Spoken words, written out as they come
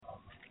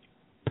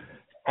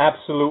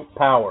Absolute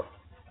power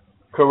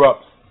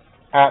corrupts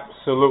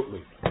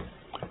absolutely.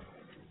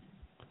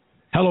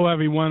 Hello,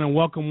 everyone, and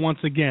welcome once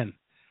again.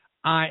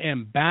 I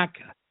am back.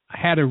 I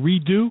had a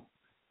redo,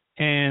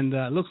 and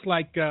looks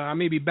like I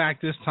may be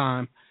back this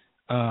time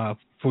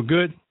for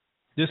good.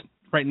 Just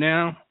right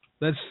now,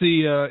 let's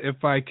see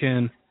if I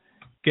can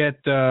get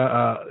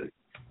a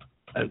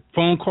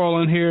phone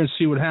call in here and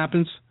see what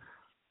happens,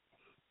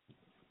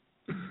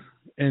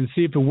 and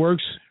see if it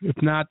works.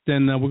 If not,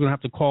 then we're going to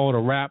have to call it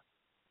a wrap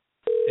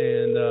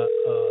and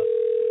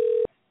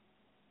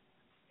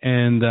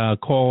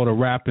call it a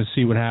wrap and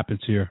see what happens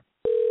here.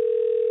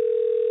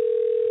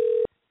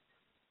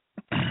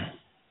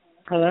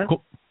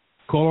 Hello?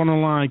 Call on the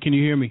line. Can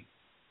you hear me?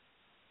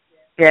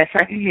 Yes,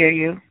 I can hear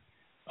you.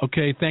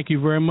 Okay, thank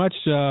you very much.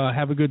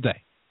 Have a good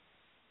day.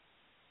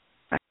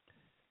 Bye.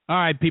 All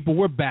right, people,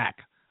 we're back.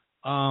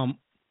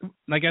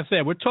 Like I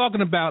said, we're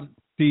talking about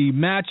the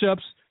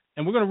matchups,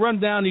 and we're going to run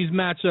down these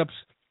matchups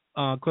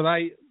because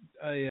I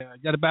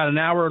got about an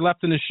hour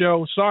left in the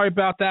show. Sorry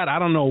about that. I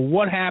don't know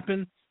what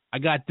happened. I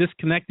got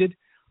disconnected,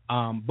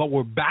 but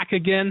we're back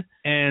again,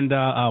 and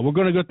we're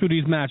going to go through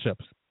these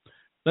matchups.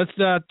 Let's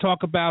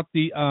talk about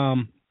the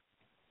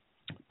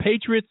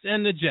Patriots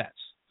and the Jets,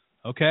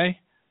 okay?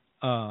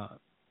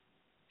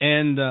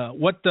 And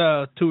what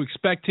to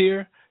expect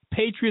here.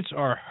 Patriots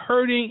are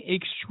hurting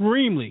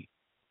extremely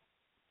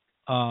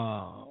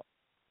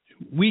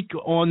weak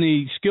on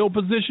the skill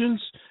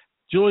positions.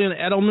 Julian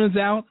Edelman's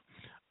out.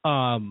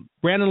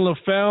 Brandon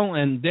LaFell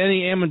and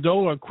Danny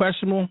Amendola are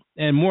questionable,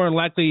 and more than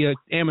likely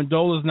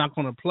Amendola is not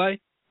going to play.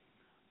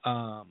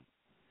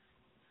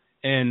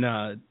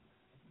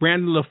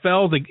 Brandon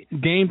LaFell, the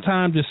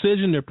game-time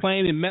decision. They're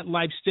playing in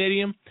MetLife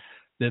Stadium.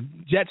 The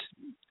Jets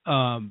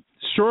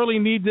surely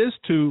need this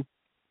to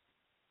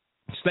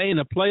stay in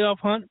the playoff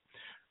hunt.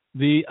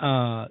 The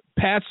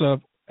Pats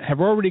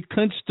have already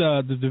clinched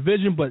the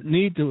division, but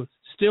need to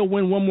still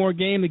win one more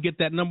game to get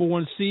that number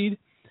one seed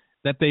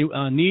that they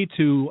need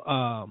to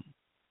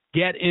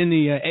get in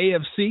the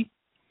AFC.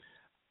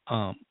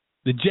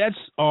 The Jets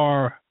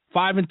are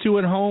 5-2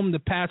 at home. The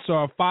Pats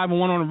are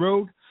 5-1 on the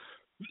road.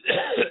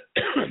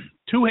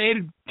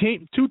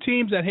 Two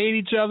teams that hate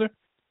each other,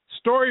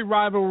 storied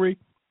rivalry,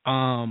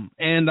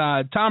 and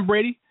Tom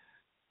Brady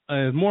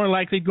is more than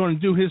likely going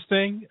to do his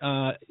thing.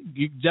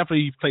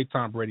 You've played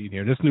Tom Brady in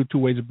here. There's no two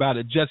ways about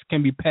it. Jets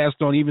can be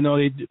passed on, even though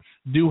they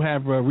do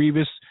have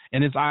Revis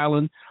and his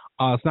island.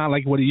 It's not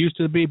like what it used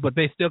to be, but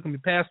they still can be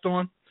passed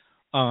on.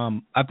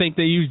 I think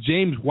they use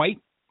James White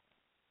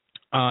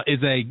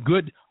is a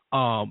good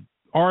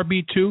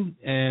RB2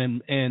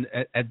 and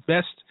at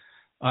best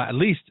at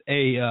least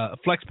a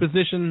flex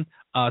position,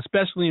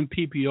 especially in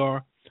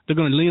PPR. They're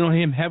going to lean on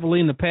him heavily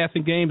in the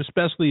passing game,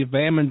 especially if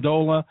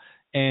Amendola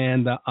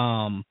and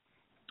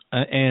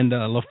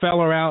LaFell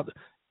are out.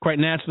 Quite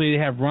naturally,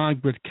 they have Ron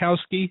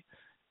Gronkowski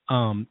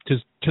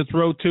to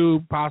throw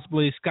to,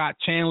 possibly Scott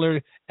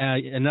Chandler,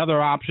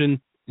 another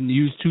option, and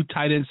use two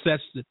tight end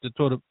sets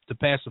to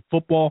pass the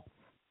football,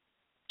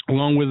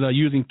 along with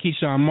using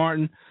Keyshawn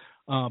Martin.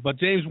 But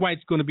James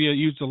White's going to be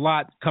used a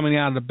lot coming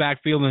out of the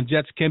backfield, and the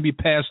Jets can be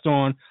passed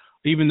on,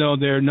 even though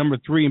they're number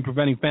 3 in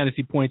preventing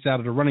fantasy points out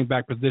of the running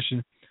back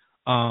position.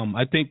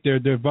 I think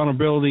their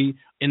vulnerability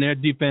in their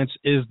defense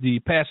is the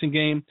passing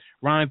game.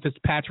 Ryan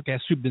Fitzpatrick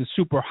has been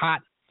super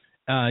hot.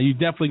 You're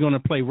definitely going to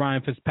play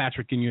Ryan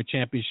Fitzpatrick in your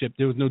championship.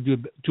 There was no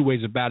two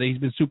ways about it. He's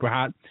been super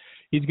hot.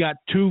 He's got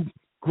two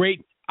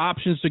great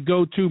options to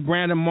go to,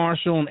 Brandon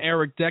Marshall and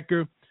Eric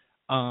Decker.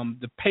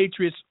 The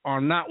Patriots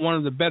are not one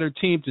of the better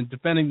teams in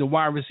defending the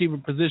wide receiver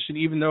position,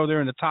 even though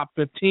they're in the top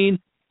 15.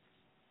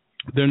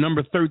 They're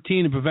number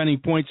 13 in preventing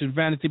points in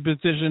fantasy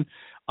position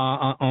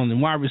on the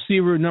wide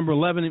receiver, number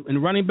 11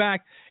 in running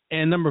back,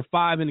 and number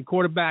 5 in the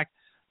quarterback.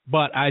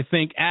 But I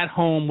think at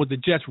home with the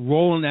Jets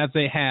rolling as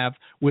they have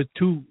with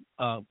two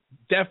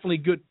definitely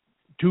good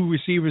two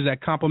receivers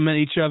that complement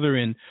each other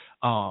in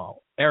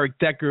Eric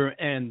Decker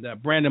and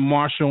Brandon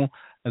Marshall,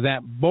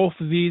 that both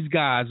of these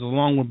guys,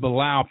 along with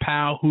Bilal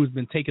Powell, who's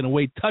been taking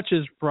away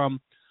touches from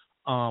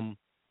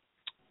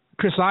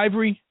Chris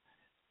Ivory,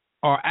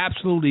 are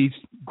absolutely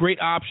great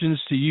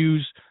options to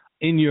use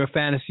in your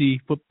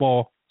fantasy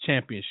football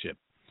championship.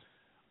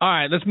 All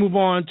right, let's move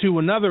on to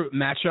another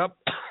matchup.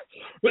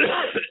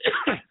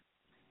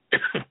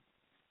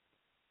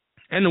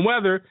 And the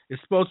weather is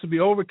supposed to be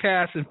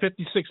overcast and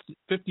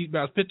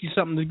about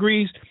 50-something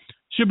degrees.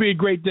 Should be a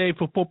great day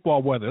for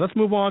football weather. Let's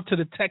move on to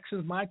the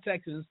Texans, my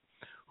Texans,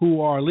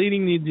 who are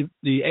leading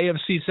the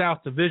AFC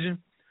South division,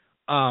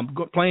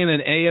 playing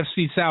an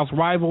AFC South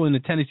rival in the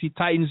Tennessee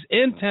Titans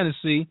in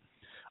Tennessee.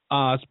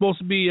 Supposed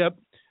to be up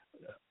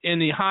in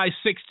the high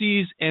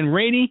 60s and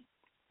rainy.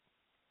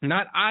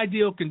 Not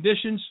ideal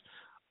conditions,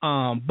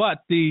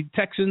 but the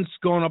Texans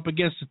going up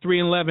against the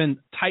 3-11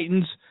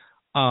 Titans.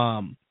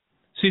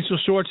 Cecil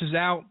Shorts is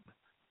out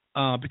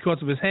because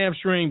of his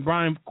hamstring.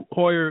 Brian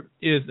Hoyer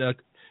is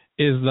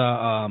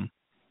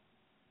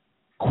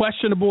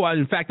questionable.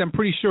 In fact, I'm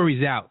pretty sure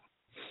he's out,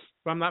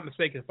 if I'm not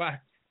mistaken.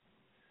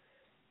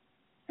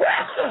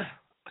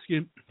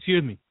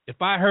 Excuse me.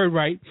 if I heard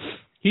right,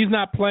 he's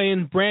not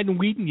playing Brandon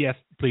Wheaton. Yes,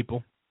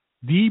 people.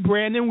 The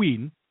Brandon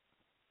Wheaton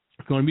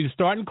is going to be the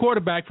starting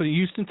quarterback for the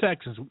Houston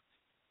Texans.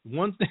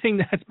 One thing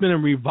that's been a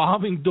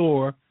revolving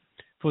door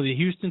for the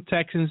Houston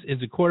Texans is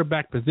the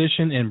quarterback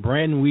position, and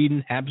Brandon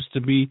Wheaton happens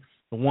to be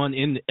the one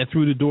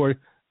through the door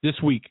this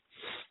week.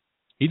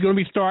 He's going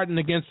to be starting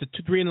against the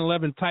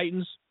 3-11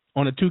 Titans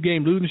on a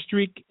 2-game losing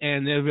streak,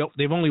 and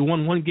they've only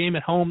won 1 game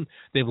at home.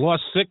 They've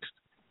lost 6.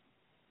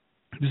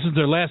 This is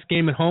their last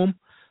game at home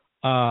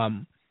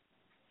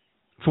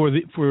for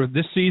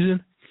this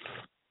season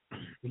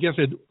against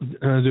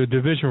their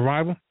division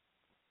rival.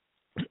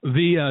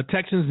 The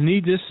Texans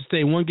need this to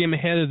stay 1 game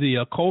ahead of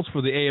the Colts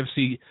for the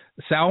AFC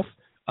South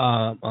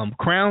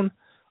crown,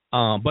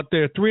 but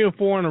they're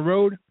 3-4 on the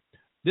road.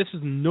 This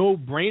is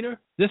no-brainer.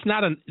 This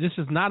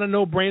is not a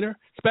no-brainer,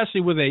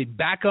 especially with a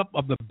backup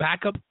of the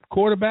backup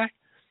quarterback.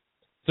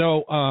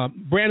 So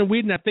Brandon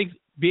Wheaton, I think,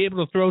 be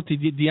able to throw to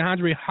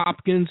DeAndre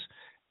Hopkins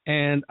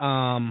and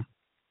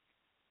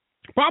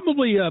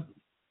probably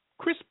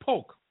Chris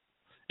Polk.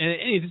 And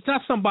it's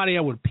not somebody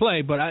I would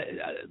play, but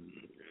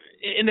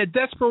in a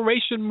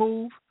desperation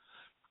move,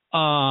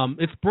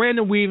 it's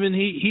Brandon Wheaton.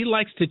 He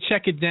likes to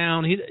check it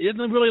down. He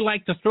doesn't really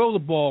like to throw the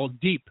ball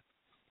deep.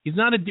 He's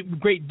not a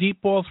great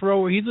deep ball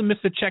thrower. He's a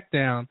Mr.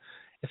 Checkdown.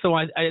 So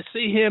I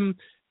see him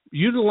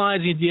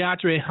utilizing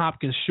DeAndre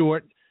Hopkins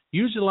short,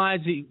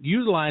 utilizing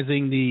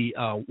the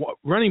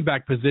running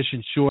back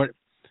position short,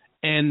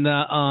 and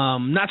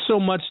not so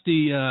much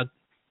the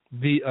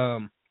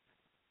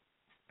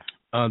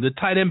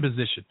tight end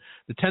position.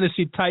 The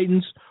Tennessee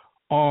Titans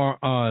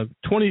are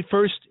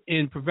 21st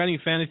in preventing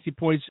fantasy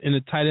points in the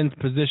tight end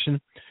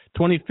position,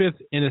 25th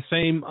in the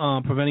same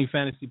preventing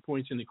fantasy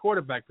points in the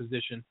quarterback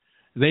position.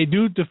 They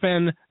do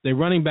defend the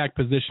running back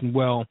position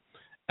well,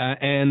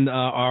 and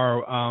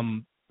are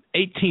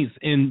 18th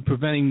in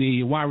preventing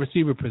the wide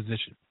receiver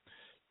position.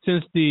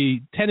 Since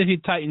the Tennessee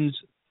Titans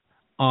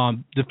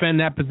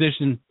defend that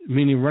position,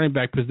 meaning running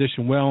back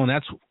position, well, and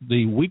that's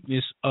the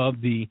weakness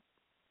of the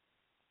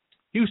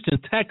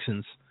Houston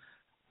Texans,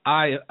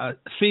 I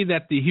see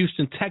that the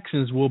Houston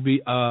Texans will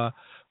be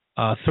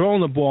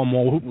throwing the ball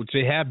more, which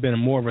they have been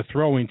more of a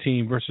throwing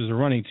team versus a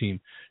running team.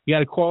 You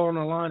got a caller on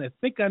the line. I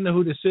think I know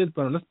who this is,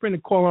 but let's bring the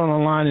caller on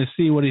the line and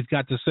see what he's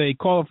got to say.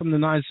 Caller from the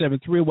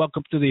 973.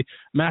 Welcome to the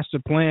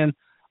Masterplan.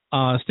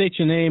 State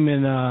your name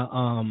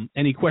and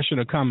any question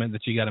or comment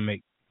that you got to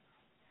make.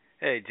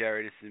 Hey,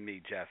 Jerry, this is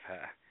me, Jeff.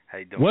 How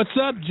you doing? What's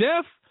up,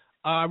 Jeff?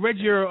 I read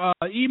your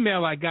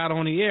email I got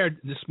on the air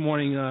this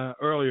morning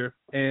earlier,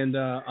 and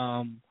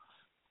I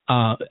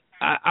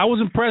was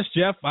impressed,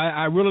 Jeff.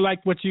 I really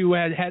liked what you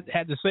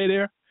had to say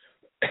there,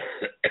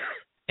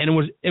 and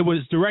it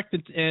was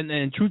directed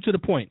and true to the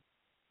point.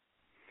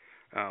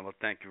 Well,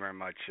 thank you very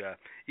much.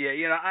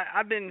 Yeah,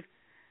 I've been,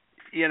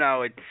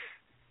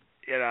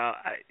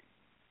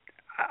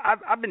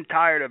 I've been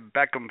tired of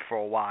Beckham for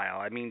a while.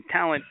 I mean,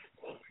 talent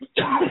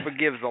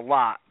forgives a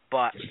lot,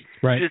 but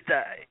just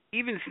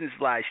even since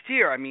last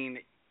year, I mean,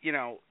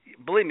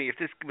 believe me, if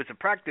this was a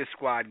practice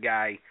squad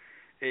guy,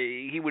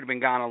 he would have been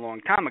gone a long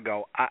time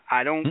ago.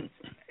 I don't,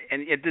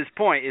 and at this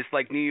point, it's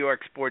like New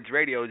York sports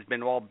radio has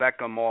been all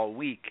Beckham all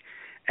week,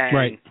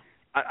 and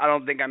I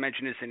don't think I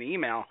mentioned this in the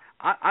ing.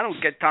 I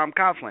don't get Tom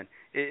Coughlin.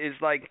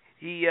 It's like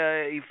he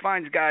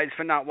finds guys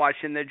for not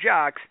watching their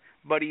jocks,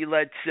 but he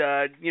lets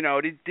this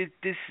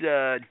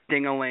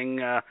ding-a-ling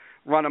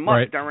run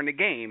amok during the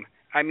game.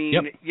 I mean,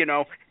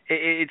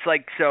 it's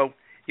like, so,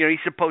 he's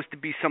supposed to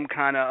be some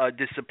kind of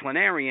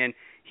disciplinarian.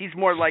 He's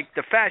more like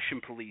the fashion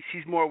police.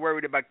 He's more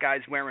worried about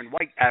guys wearing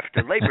white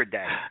after Labor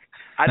Day.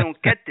 I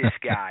don't get this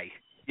guy.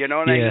 You know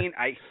what I mean?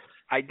 I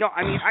don't.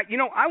 I mean,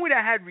 I would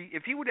have had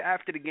if he would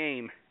have after the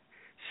game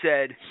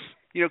said,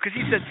 because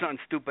he said something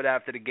stupid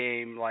after the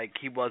game, like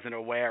he wasn't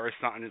aware or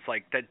something. It's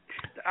like that.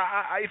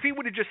 If he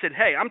would have just said,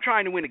 "Hey, I'm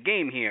trying to win a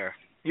game here,"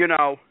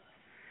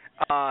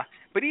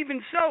 but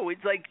even so,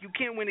 it's like you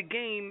can't win a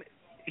game.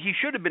 He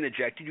should have been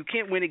ejected. You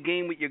can't win a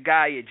game with your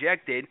guy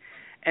ejected,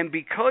 and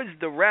because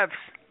the refs.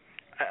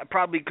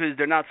 Probably because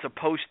they're not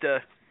supposed to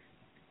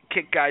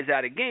kick guys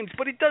out of games,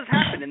 but it does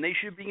happen, and they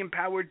should be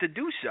empowered to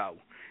do so.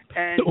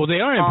 And well, they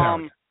are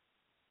empowered.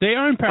 They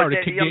are empowered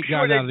to kick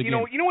guys out of the game.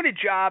 You know what a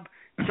job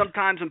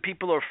sometimes when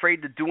people are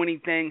afraid to do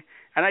anything,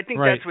 and I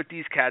think that's what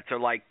these cats are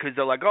like, because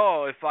they're like,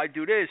 oh, if I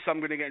do this, I'm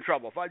going to get in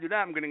trouble. If I do that,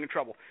 I'm going to get in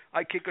trouble.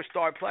 I kick a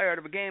star player out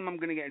of a game, I'm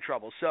going to get in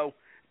trouble. So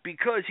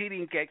because he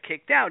didn't get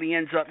kicked out, he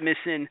ends up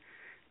missing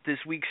this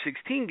Week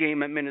 16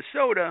 game at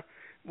Minnesota,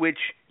 which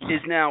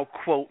is now,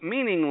 quote,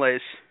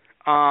 meaningless.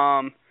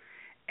 And,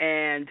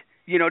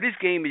 this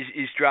game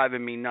is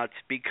driving me nuts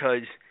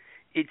because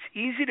it's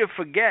easy to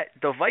forget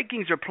the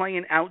Vikings are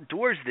playing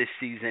outdoors this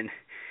season.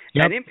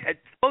 Yep. And it's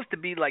supposed to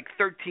be like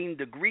 13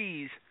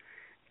 degrees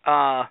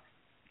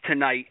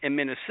tonight in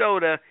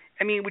Minnesota.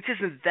 I mean, which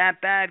isn't that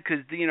bad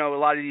because, a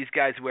lot of these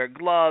guys wear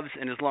gloves,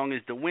 and as long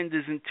as the wind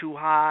isn't too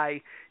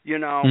high,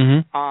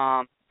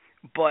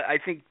 but I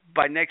think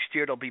by next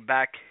year they'll be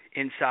back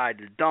inside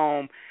the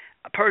dome.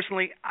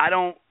 Personally, I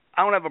don't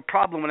I don't have a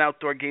problem with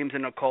outdoor games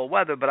in the cold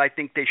weather, but I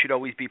think they should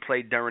always be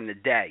played during the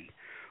day.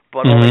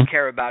 But all I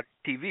care about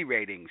is TV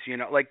ratings.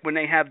 Like when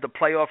they have the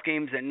playoff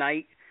games at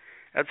night,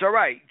 that's all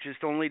right.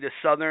 Just only the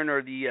Southern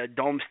or the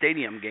Dome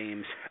Stadium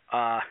games.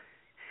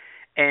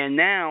 And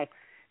now,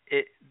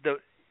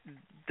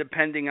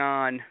 depending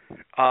on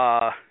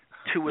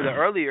two of the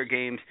earlier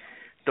games,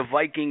 the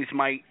Vikings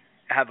might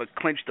have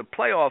clinched a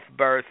playoff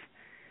berth.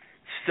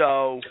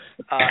 So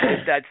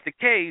if that's the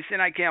case,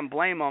 and I can't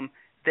blame them,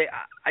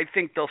 I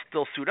think they'll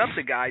still suit up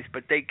the guys,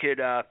 but they could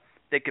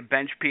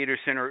bench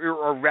Peterson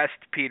or rest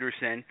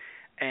Peterson,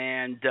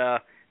 and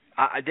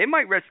they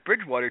might rest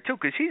Bridgewater too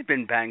because he's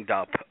been banged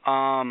up.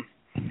 But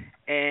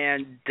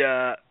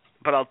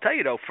I'll tell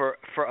you though,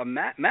 for a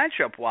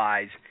matchup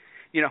wise,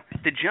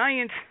 the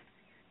Giants.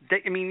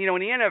 In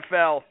the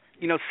NFL,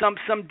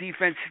 some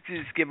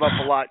defenses give up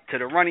a lot to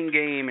the running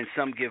game, and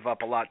some give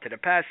up a lot to the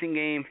passing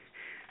game.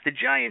 The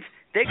Giants,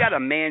 they got a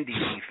Mandy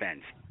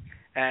defense.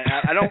 And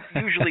I don't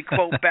usually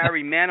quote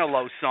Barry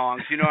Manilow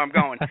songs, you know where I'm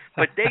going.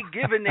 But they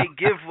give and they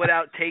give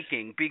without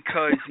taking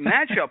because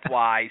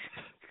matchup-wise,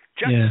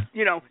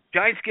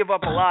 Giants give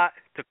up a lot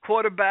to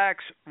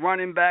quarterbacks,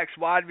 running backs,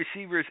 wide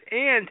receivers,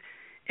 and,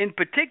 in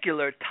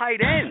particular,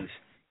 tight ends.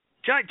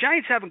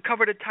 Giants haven't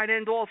covered a tight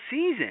end all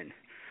season.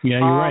 Yeah,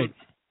 you're right.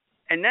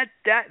 And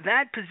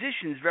that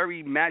position's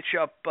very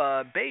matchup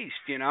based,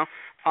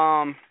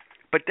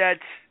 But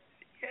that's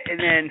 – and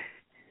then –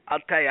 I'll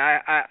tell you,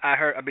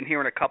 I've been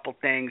hearing a couple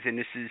things, and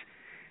this is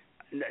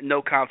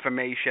no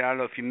confirmation. I don't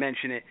know if you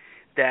mentioned it,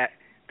 that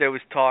there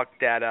was talk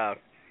that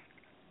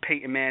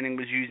Peyton Manning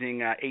was using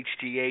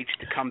HGH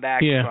to come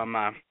back from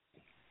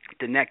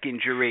the neck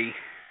injury,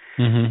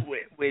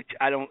 which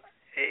I don't.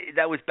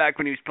 That was back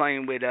when he was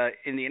playing with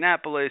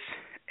Indianapolis,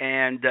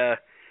 and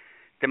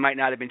they might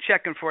not have been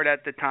checking for it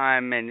at the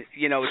time. And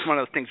it's one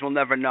of those things we'll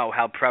never know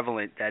how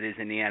prevalent that is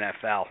in the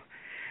NFL.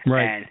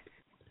 Right. And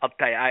I'll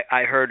tell you,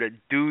 I heard a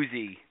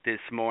doozy this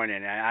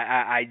morning.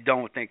 I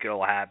don't think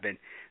it'll happen.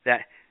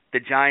 That the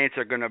Giants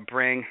are going to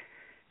bring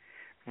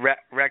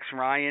Rex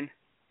Ryan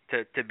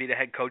to be the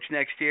head coach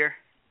next year.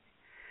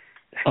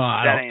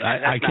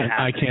 I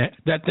can't.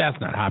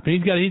 That's not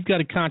happening. He's got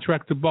a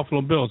contract with the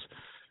Buffalo Bills.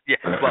 Yeah,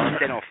 well,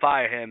 they don't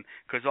fire him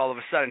because all of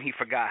a sudden he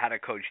forgot how to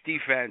coach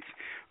defense.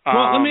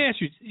 Well, let me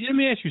ask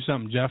you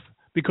something, Jeff,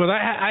 because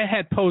I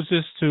had posed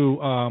this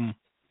to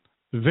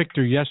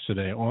Victor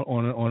yesterday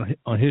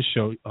on his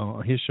show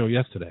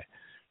yesterday,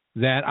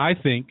 that I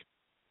think,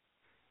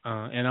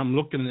 and I'm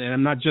looking, and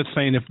I'm not just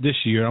saying if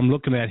this year, I'm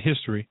looking at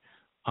history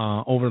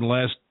over the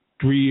last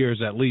 3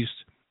 years at least,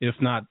 if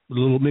not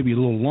maybe a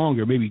little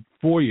longer, maybe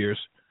 4 years,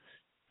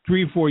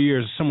 3 or 4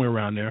 years, somewhere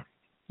around there,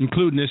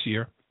 including this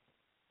year,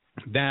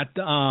 that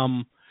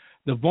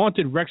the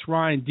vaunted Rex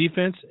Ryan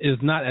defense is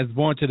not as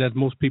vaunted as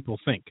most people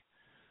think.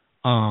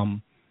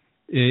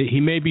 He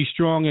may be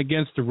strong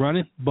against the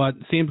running, but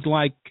it seems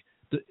like,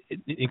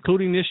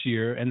 including this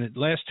year and the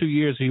last 2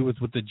 years he was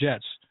with the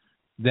Jets,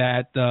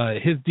 that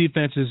his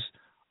defense is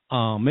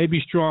may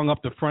be strong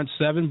up the front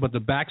seven, but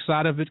the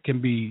backside of it can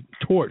be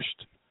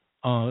torched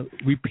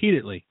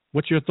repeatedly.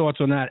 What's your thoughts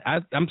on that?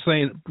 I'm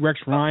saying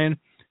Rex Ryan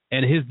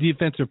and his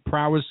defensive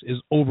prowess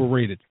is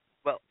overrated.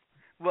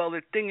 Well,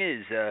 the thing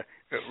is,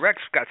 Rex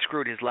got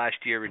screwed his last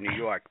year in New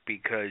York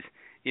because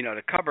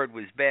the cupboard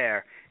was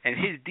bare, and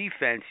his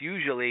defense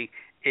usually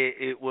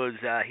it was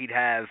he'd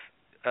have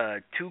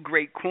two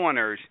great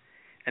corners,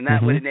 and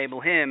that would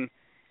enable him.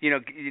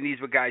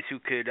 These were guys who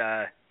could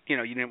you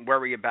didn't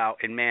worry about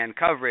in man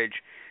coverage,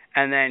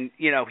 and then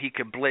he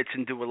could blitz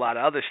and do a lot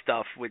of other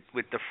stuff with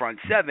the front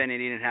seven,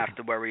 and he didn't have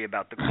to worry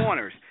about the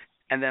corners.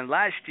 And then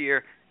last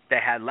year they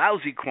had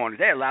lousy corners.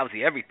 They had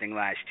lousy everything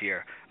last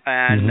year,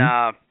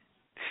 and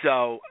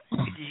so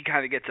he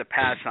kind of gets a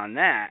pass on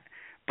that.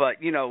 But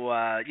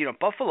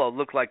Buffalo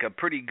looked like a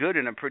pretty good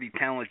and a pretty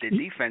talented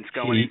defense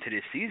going into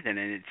this season,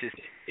 and it's just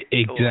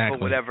for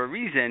whatever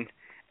reason,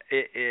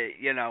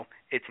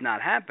 it's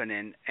not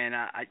happening. And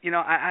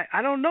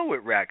I don't know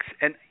with Rex,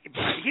 and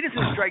he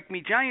doesn't strike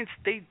me. Giants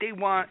they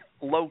want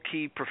low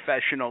key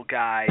professional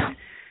guys,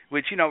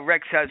 which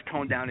Rex has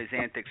toned down his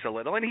antics a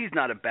little, and he's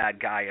not a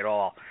bad guy at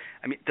all.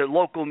 I mean, the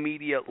local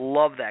media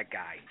love that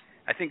guy.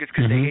 I think it's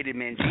because they hated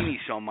Mangini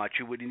so much,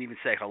 who wouldn't even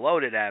say hello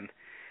to them.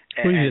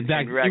 He was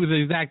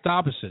the exact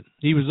opposite.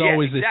 He was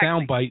always a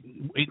soundbite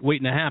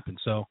waiting to happen.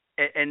 So,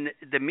 and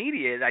the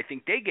media, I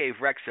think they gave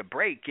Rex a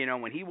break.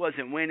 When he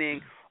wasn't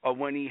winning or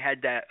when he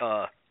had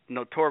that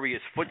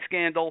notorious foot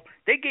scandal,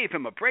 they gave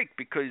him a break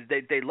because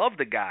they love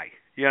the guy.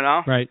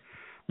 Right.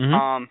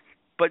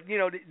 But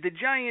the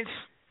Giants,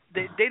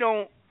 they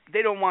don't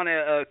want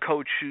a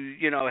coach who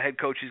a head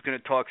coach who's going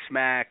to talk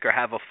smack or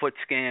have a foot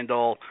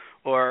scandal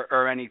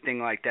or anything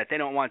like that. They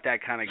don't want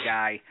that kind of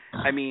guy.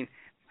 I mean,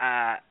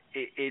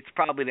 it's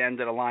probably the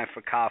end of the line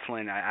for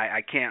Coughlin.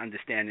 I can't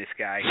understand this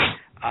guy.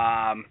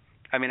 I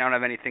mean, I don't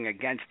have anything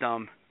against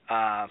him,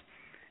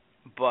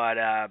 but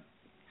I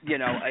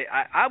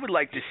would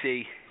like to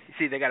see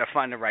they got to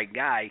find the right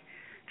guy.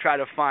 Try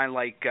to find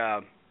like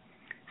the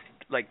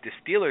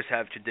Steelers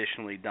have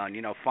traditionally done.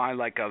 Find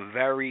like a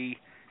very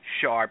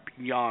sharp,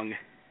 young,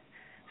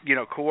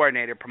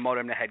 coordinator, promote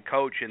him to head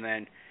coach, and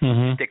then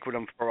stick with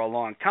him for a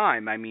long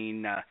time. I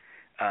mean,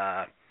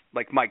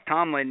 like Mike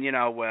Tomlin,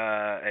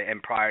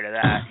 and prior to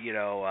that,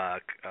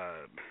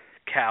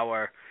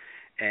 Cowher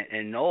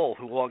and Knoll,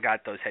 who all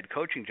got those head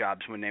coaching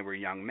jobs when they were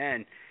young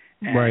men.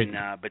 And,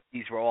 right. But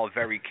these were all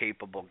very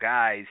capable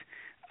guys.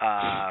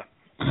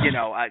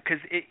 Because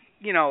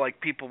like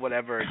people,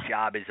 whatever a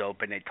job is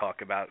open, they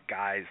talk about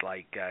guys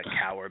like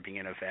Cowher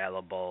being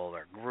available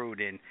or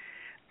Gruden.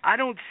 I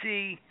don't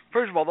see.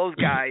 First of all, those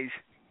guys.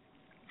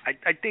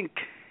 I think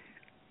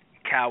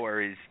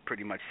Cowher is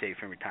pretty much safe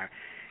in retirement.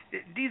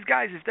 These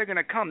guys, if they're going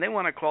to come, they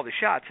want to call the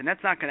shots, and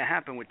that's not going to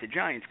happen with the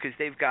Giants because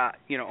they've got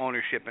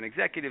ownership and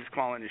executives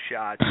calling the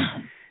shots.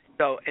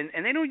 So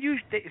and they don't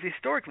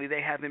historically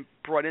they haven't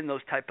brought in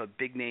those type of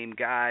big name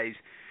guys.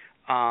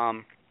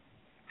 And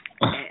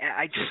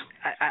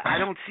I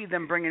don't see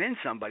them bringing in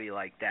somebody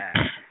like that.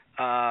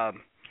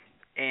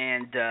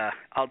 And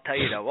I'll tell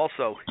you though,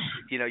 also,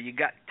 you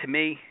got, to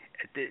me,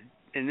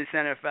 in this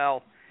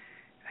NFL,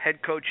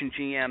 head coach and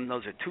GM,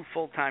 those are two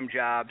full-time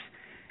jobs,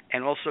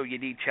 and also you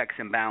need checks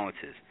and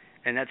balances.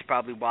 And that's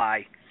probably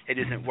why it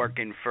isn't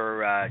working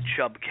for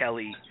Chubb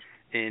Kelly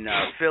in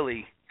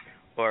Philly,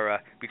 or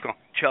we call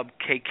Chubb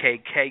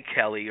KKK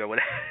Kelly, or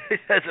whatever.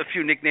 There's a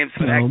few nicknames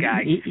for that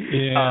guy.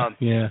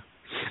 Yeah.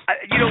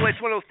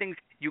 It's one of those things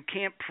you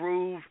can't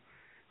prove,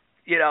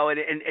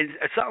 and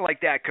something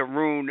like that can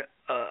ruin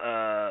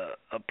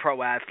a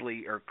pro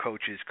athlete or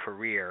coach's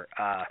career.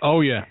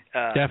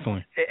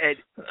 Definitely.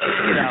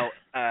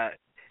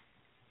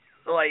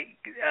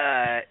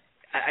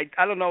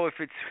 I don't know if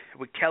it's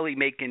with Kelly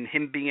making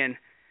him being,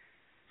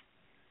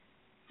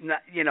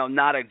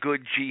 not a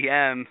good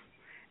GM,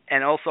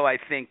 and also I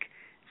think,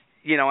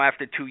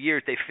 after 2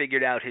 years they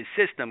figured out his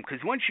system,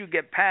 because once you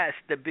get past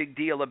the big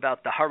deal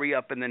about the hurry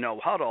up and the no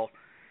huddle,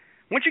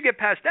 once you get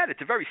past that,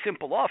 it's a very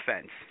simple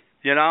offense,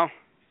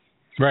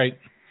 Right.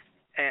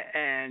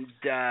 And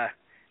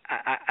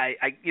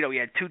he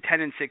had 2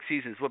 10-6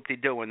 seasons,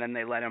 whoop-de-doo, and then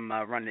they let him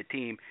run the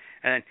team.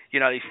 And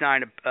then, they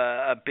signed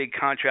a big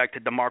contract to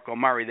DeMarco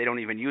Murray. They don't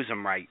even use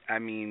him right. I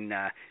mean,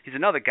 he's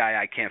another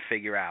guy I can't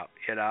figure out,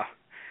 But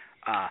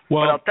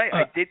I'll tell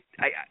you,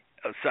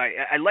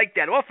 I liked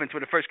that offense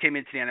when it first came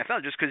into the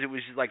NFL just because it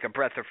was like a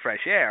breath of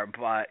fresh air.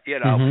 But,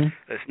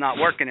 it's not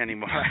working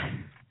anymore.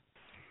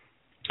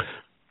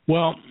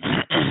 Well,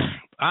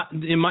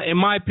 in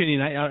my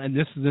opinion, and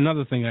this is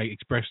another thing I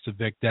expressed to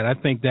Vic, that I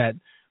think that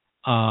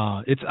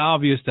it's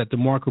obvious that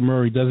DeMarco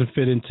Murray doesn't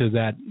fit into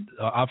that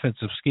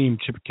offensive scheme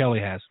Chip Kelly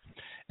has.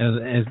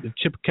 And if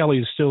Chip Kelly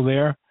is still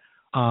there,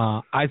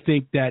 I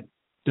think that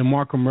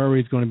DeMarco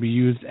Murray is going to be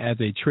used as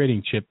a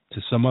trading chip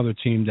to some other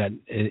team that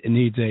it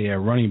needs a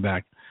running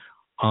back,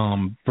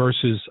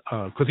 versus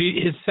because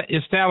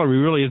his salary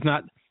really is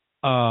not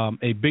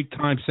a big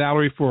time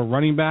salary for a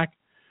running back.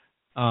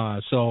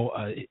 So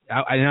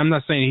I'm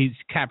not saying he's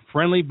cap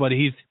friendly, but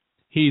he's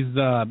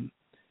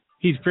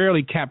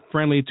fairly cap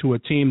friendly to a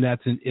team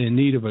that's in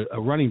need of a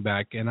running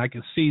back, and I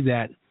can see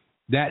that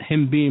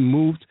him being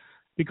moved,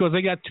 because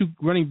they got 2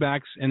 running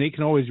backs and they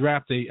can always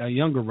draft a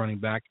younger running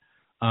back,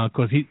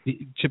 because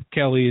Chip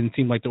Kelly and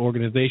team like the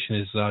organization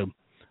is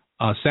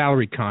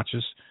salary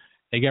conscious.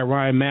 They got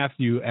Ryan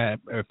Matthew at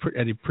a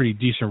pretty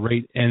decent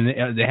rate, and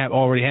they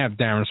already have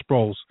Darren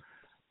Sproles.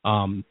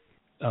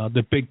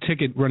 The big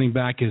ticket running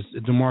back is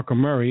DeMarco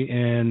Murray,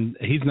 and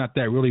he's not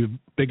that really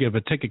big of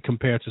a ticket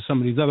compared to some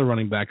of these other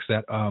running backs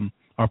that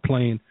are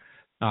playing.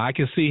 I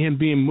can see him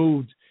being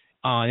moved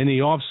in the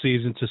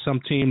offseason to some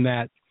team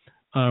that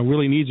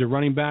really needs a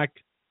running back,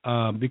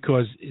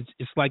 because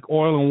it's like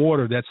oil and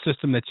water. That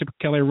system that Chip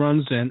Kelly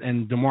runs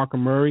and DeMarco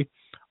Murray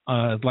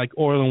is like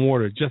oil and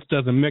water. It just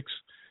doesn't mix.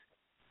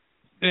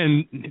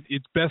 And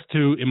it's best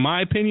to, in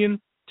my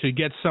opinion, to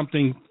get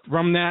something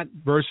from that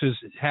versus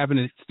having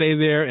it stay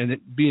there and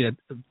it be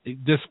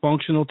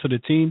dysfunctional to the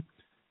team,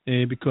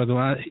 because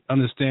I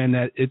understand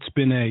that it's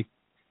been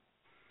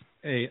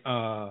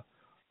a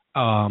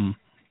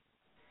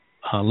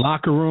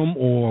locker room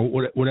or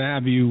what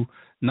have you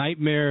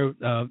nightmare.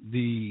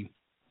 The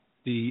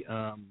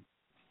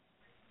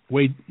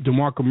way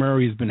DeMarco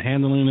Murray has been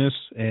handling this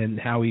and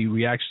how he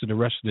reacts to the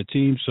rest of the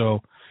team,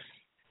 so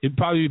it'd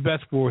probably be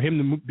best for him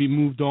to be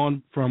moved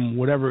on from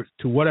whatever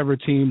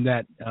team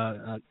that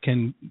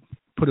can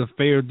put a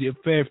fair deal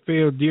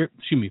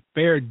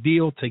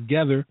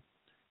together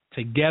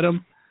to get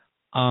him.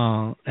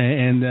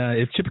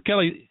 If Chip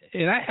Kelly,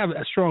 and I have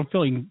a strong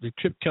feeling that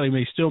Chip Kelly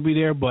may still be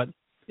there, but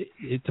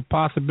it's a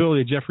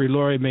possibility Jeffrey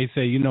Lurie may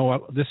say, you know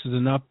what, this is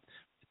enough,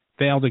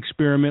 failed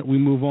experiment, we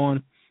move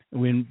on.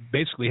 We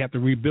basically have to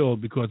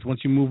rebuild, because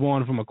once you move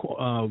on from a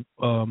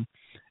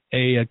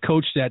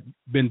coach that's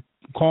been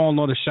calling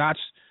all the shots,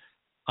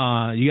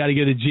 you got to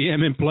get a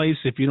GM in place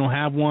if you don't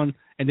have one,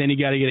 and then you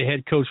got to get a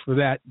head coach for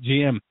that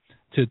GM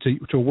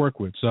to work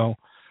with. So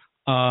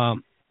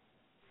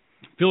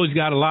Philly's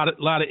got a lot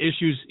of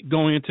issues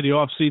going into the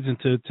off season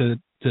to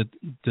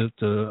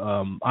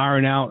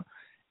iron out,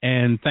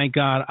 and thank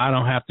God I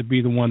don't have to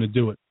be the one to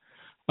do it.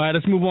 All right,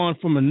 let's move on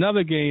from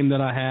another game that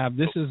I have.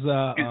 This is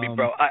excuse me,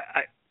 bro.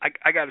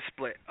 I got to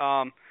split.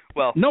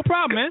 Well, no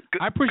problem, man.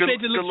 I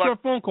appreciate the short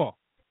phone call.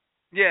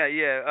 Yeah.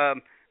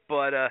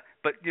 But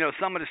you know,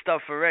 some of the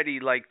stuff already,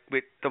 like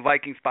with the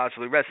Vikings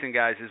possibly wrestling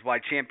guys, is why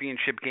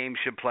championship games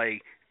should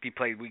be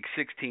played week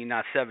 16,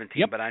 not 17.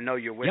 Yep. But I know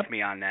you're with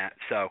me on that.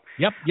 So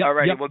Yep. All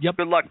right.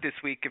 Good luck this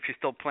week if you're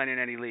still playing in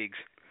any leagues.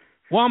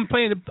 Well, I'm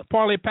playing the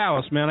Parlay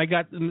Palace, man. I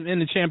got in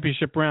the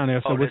championship round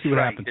there, so we'll see what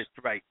happens. That's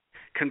right.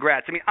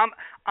 Congrats. I mean,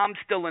 I'm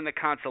still in the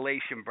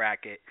consolation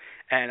bracket,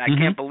 and I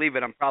can't believe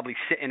it. I'm probably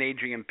sitting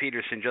Adrian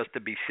Peterson just to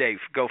be safe.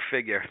 Go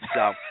figure.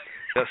 So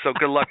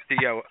good luck to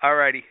you. All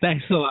righty.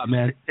 Thanks a lot,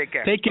 man. Take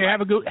care. Take care.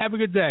 Bye. Have a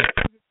good day.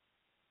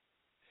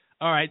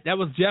 All right, that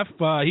was Jeff.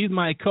 He's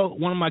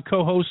one of my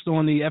co-hosts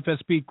on the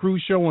FSP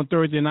Cruise Show on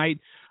Thursday night.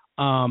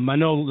 I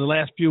know the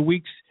last few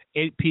weeks,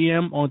 8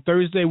 p.m. on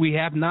Thursday, we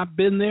have not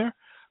been there.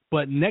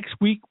 But next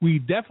week, we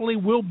definitely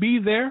will be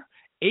there,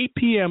 8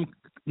 p.m.,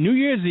 New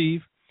Year's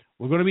Eve.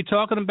 We're going to be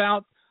talking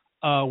about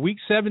Week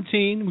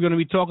 17. We're going to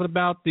be talking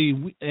about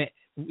the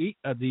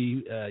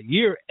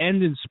year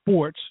end in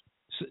sports,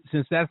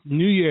 since that's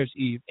New Year's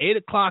Eve. 8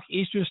 o'clock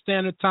Eastern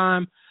Standard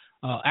Time,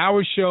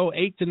 our show,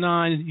 8 to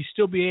 9. You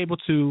still be able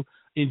to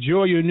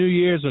enjoy your New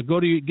Year's or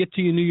get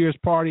to your New Year's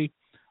party.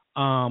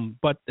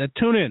 But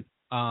tune in.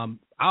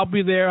 I'll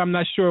be there. I'm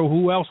not sure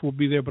who else will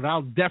be there, but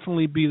I'll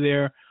definitely be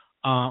there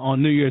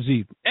on New Year's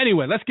Eve.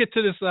 Anyway, let's get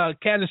to this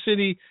Kansas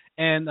City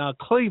and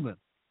Cleveland.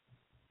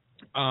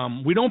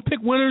 We don't pick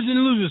winners and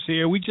losers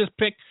here. We just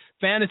pick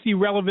fantasy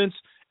relevance,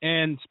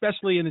 and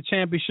especially in the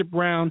championship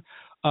round.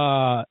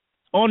 On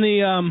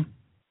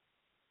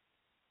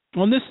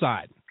this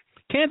side,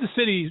 Kansas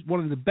City is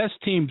one of the best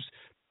teams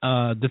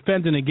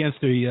defending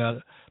against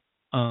the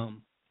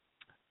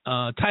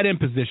tight end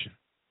position.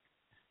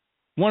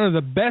 One of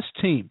the best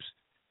teams.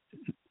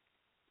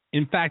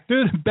 In fact,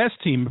 they're the best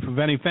team at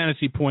preventing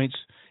fantasy points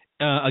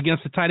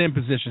against the tight end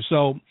position.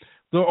 So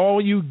they're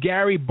all you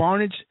Gary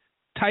Barnidge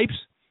types.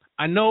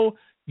 I know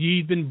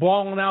he's been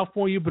balling out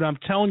for you, but I'm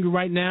telling you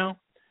right now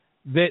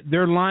that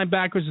their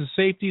linebackers and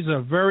safeties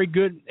are very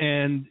good,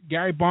 and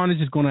Gary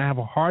Barnidge is going to have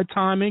a hard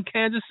time in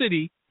Kansas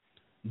City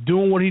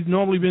doing what he's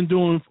normally been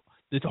doing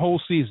this whole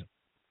season.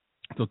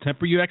 So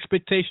temper your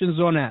expectations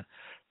on that.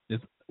 There's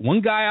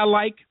one guy I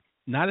like.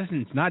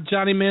 It's not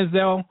Johnny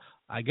Manziel.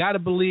 I got to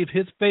believe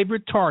his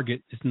favorite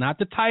target is not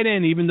the tight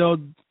end, even though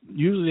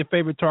usually a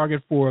favorite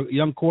target for a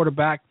young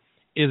quarterback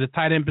is a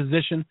tight end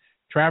position,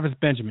 Travis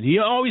Benjamin. He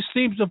always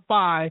seems to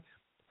find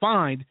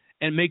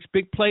and makes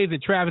big plays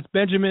at Travis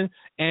Benjamin,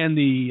 and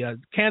the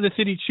Kansas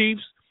City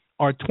Chiefs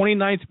are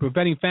 29th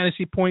preventing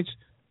fantasy points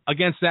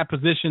against that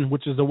position,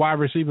 which is the wide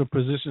receiver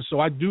position. So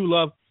I do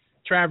love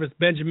Travis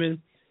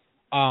Benjamin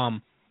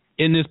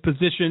in this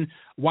position.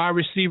 Wide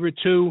receiver,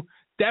 too,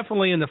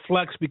 definitely in the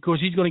flex because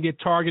he's going to get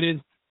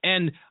targeted.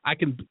 And I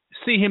can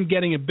see him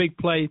getting a big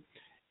play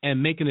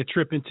and making a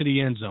trip into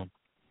the end zone.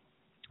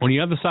 On the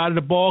other side of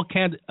the ball,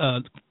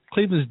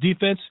 Cleveland's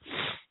defense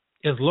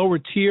is lower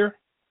tier.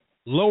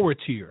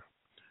 24th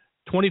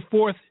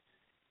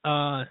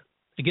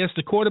against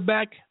the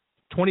quarterback,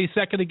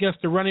 22nd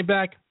against the running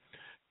back,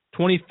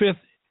 25th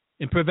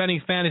in preventing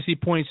fantasy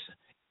points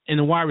in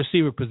the wide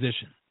receiver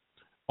position.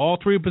 All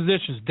three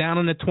positions down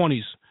in the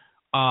 20s.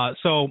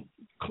 So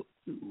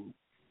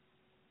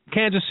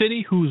Kansas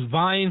City, who's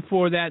vying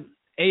for that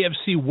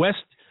AFC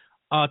West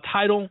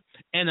title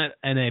and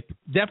a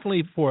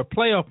definitely for a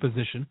playoff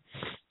position,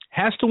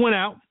 has to win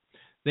out.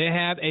 They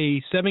have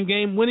a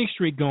 7-game winning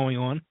streak going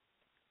on,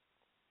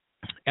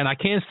 and I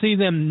can't see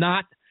them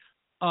not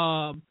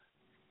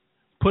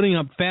putting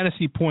up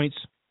fantasy points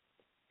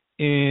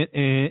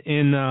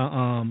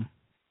in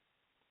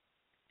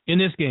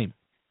this game.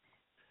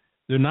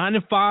 They're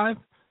 9-5,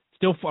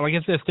 still, like I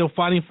said, still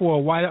fighting for a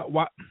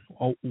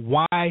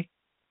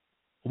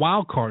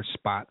wild card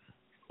spot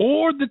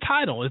or the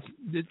title.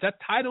 That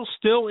title's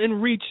still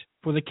in reach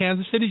for the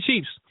Kansas City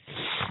Chiefs.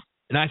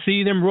 And I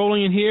see them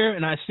rolling in here,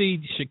 and I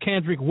see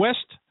Shakandrick West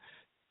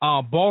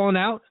balling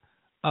out,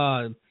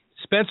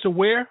 Spencer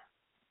Ware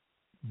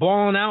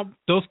balling out.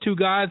 Those two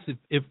guys,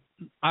 if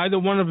either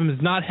one of them is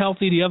not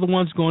healthy, the other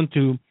one's going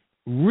to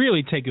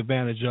really take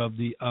advantage of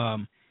the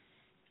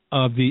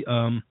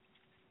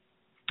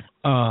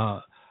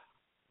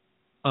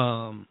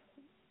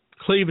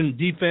Cleveland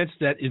defense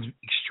that is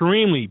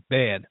extremely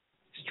bad.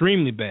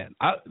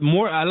 I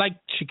like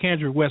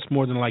Shakandrick West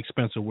more than I like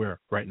Spencer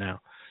Ware right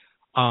now.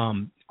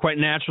 Quite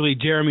naturally,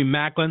 Jeremy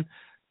Maclin.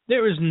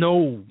 There is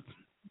no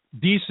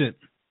decent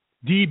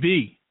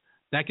DB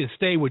that can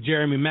stay with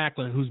Jeremy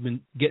Maclin, who's been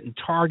getting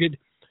targeted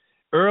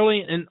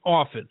early and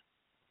often.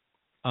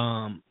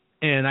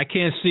 And I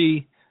can't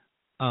see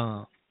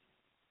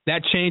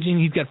that changing.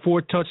 He's got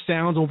 4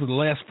 touchdowns over the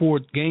last 4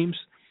 games.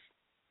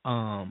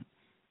 And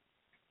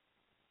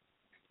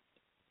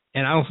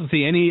I don't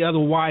see any other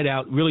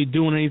wideout really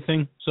doing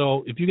anything.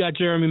 So if you got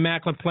Jeremy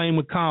Maclin playing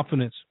with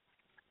confidence,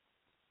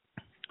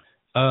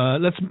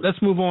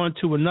 let's move on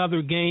to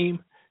another game.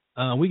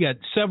 We got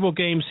several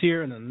games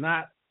here and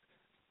not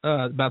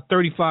about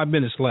 35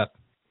 minutes left.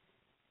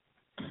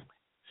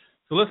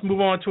 So let's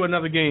move on to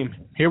another game.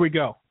 Here we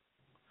go.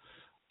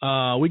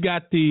 We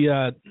got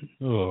the.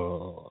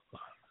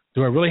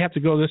 Do I really have to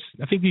go this?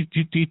 I think these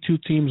two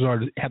teams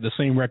have the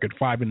same record,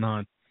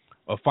 5-9,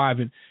 or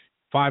 5-9.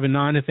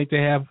 I think they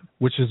have,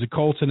 which is the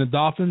Colts and the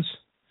Dolphins,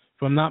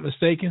 if I'm not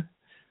mistaken.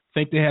 I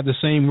think they have the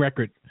same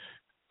record.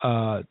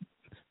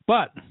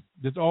 But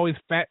there's always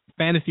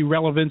fantasy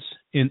relevance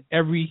in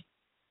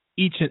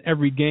each and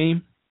every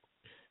game.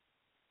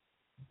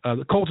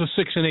 The Colts are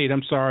 6-8.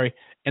 I'm sorry,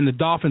 and the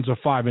Dolphins are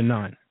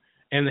 5-9,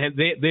 and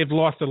they've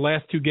lost the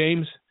last two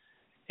games.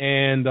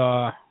 And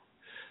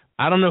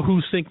I don't know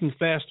who's sinking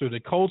faster, the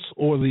Colts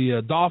or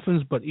the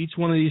Dolphins, but each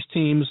one of these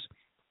teams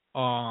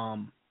are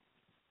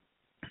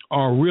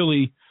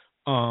really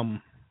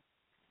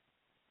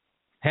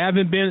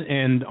haven't been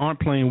and aren't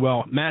playing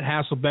well. Matt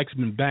Hasselbeck's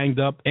been banged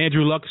up.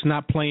 Andrew Luck's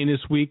not playing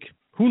this week.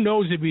 Who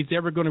knows if he's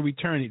ever going to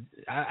return?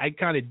 I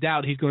kind of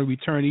doubt he's going to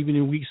return even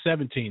in Week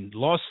 17.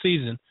 Lost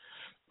season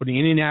for the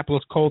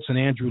Indianapolis Colts and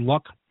Andrew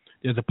Luck.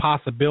 There's a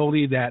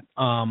possibility that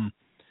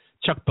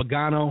Chuck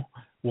Pagano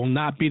will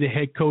not be the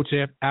head coach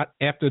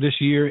after this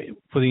year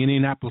for the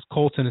Indianapolis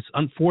Colts, and it's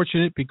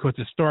unfortunate because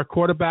the star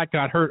quarterback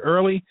got hurt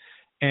early,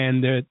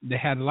 and they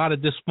had a lot of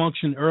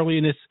dysfunction early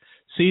in this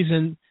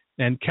season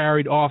and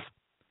carried out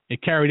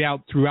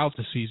throughout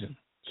the season.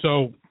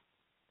 So,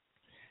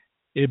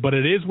 but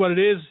it is what it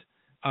is.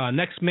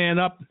 Next man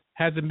up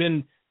hasn't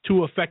been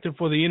too effective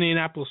for the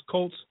Indianapolis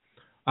Colts.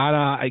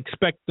 I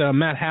expect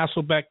Matt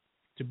Hasselbeck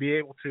to be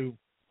able to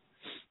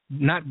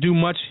not do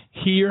much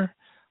here.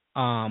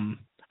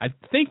 I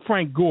think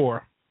Frank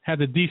Gore had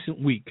a decent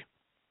week.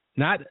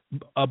 Not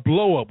a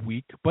blow-up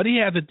week, but he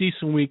had a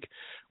decent week.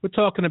 We're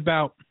talking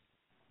about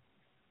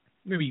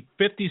maybe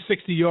 50,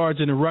 60 yards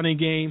in the running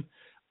game,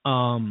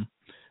 20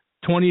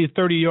 to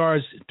 30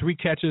 yards, 3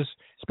 catches,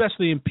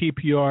 especially in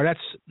PPR.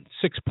 That's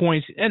 6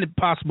 points and a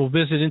possible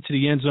visit into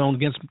the end zone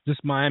against this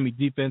Miami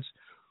defense,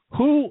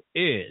 who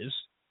is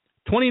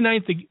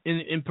 29th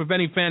in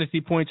preventing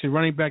fantasy points in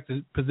running back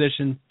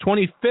position,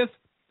 27th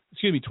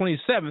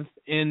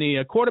in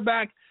the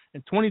quarterback,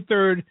 and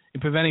 23rd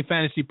in preventing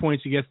fantasy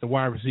points against the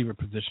wide receiver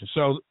position.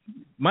 So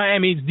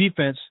Miami's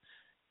defense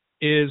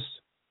is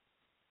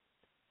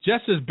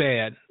just as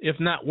bad, if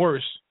not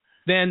worse,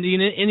 than the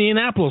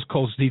Indianapolis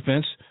Colts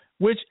defense,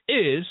 which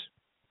is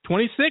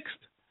 26th,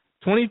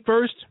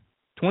 21st,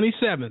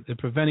 27th in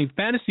preventing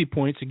fantasy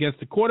points against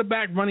the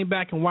quarterback, running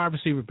back, and wide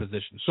receiver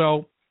position.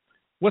 So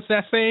what's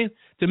that saying?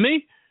 To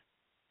me,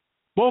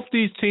 both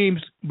these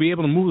teams will be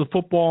able to move the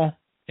football,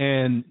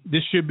 and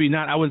this should be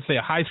not, I wouldn't say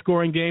a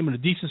high-scoring game, but a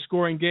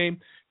decent-scoring game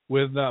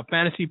with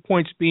fantasy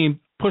points being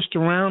pushed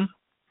around,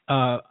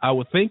 I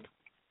would think.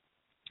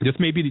 This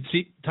may be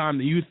the time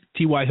to use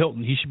T.Y.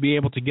 Hilton. He should be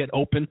able to get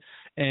open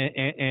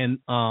and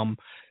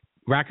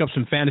rack up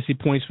some fantasy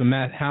points for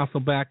Matt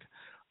Hasselbeck.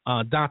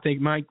 Dante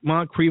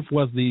Moncrief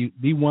was the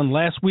one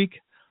last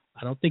week.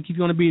 I don't think he's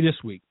going to be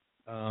this week.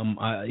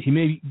 He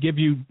may give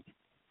you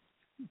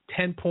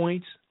 10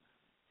 points.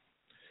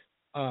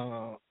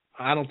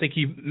 I don't think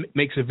he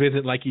makes a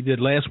visit like he did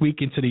last week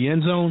into the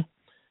end zone.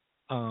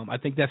 I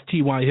think that's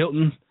T.Y.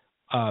 Hilton.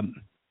 I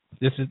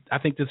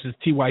think this is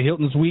T.Y.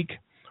 Hilton's week.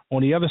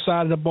 On the other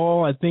side of the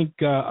ball, I think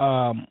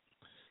who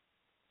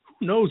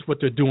knows what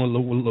they're doing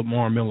with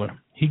Lamar Miller.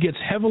 He gets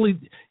heavily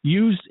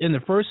used in the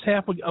first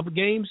half of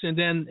games, and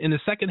then in the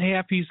second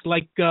half, he's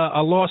like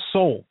a lost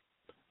soul.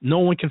 No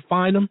one can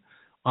find him.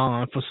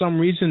 For some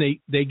reason,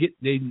 they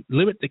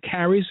limit the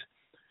carries.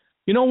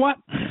 You know what?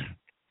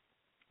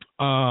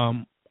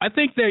 I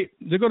think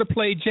they're going to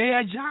play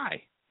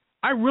J.I.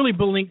 I really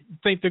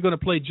think they're going to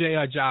play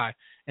J.I.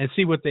 and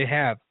see what they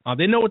have.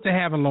 They know what they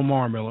have in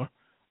Lamar Miller.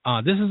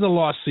 This is a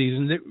lost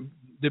season.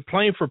 They're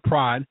playing for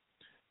pride.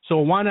 So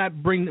why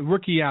not bring the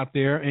rookie out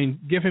there and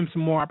give him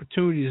some more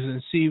opportunities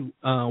and see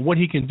what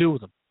he can do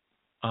with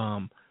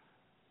them?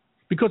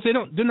 Because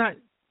they're not,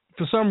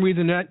 for some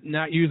reason,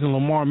 not using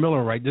Lamar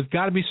Miller right. There's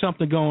got to be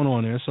something going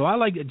on there. So I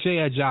like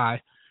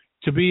J.I.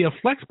 to be a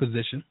flex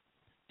position,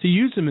 to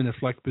use him in a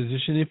flex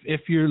position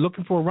if you're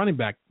looking for a running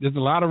back. There's a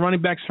lot of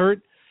running backs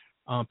hurt.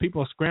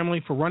 People are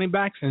scrambling for running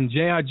backs, and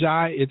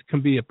J.I. it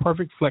can be a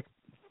perfect flex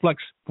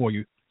for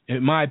you,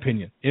 in my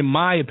opinion.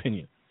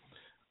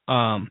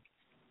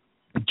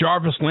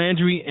 Jarvis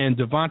Landry and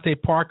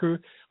Devontae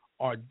Parker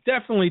are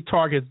definitely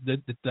targets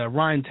that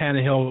Ryan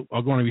Tannehill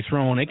are going to be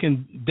throwing. They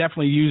can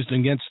definitely use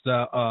against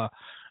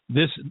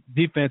this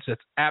defense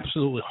that's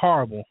absolutely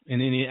horrible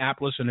in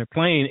Indianapolis, and they're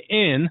playing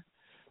in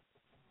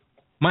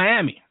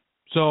Miami.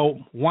 So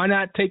why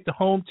not take the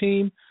home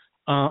team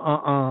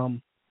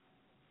and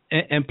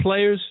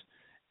players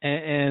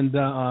and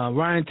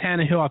Ryan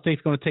Tannehill? I think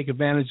is going to take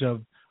advantage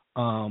of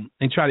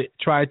and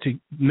try to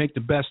make the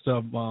best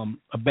of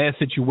a bad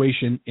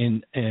situation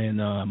in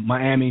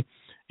Miami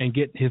and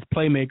get his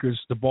playmakers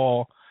the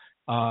ball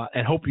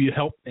and help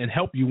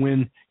you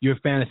win your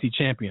fantasy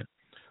champion.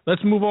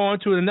 Let's move on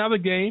to another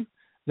game.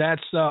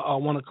 That's a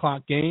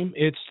 1:00 game.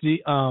 It's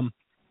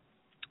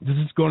this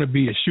is going to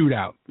be a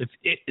shootout.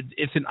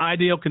 It's in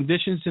ideal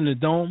conditions in the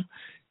Dome.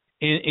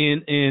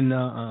 In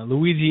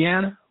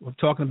Louisiana, we're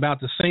talking about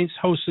the Saints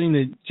hosting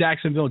the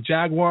Jacksonville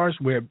Jaguars,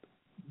 where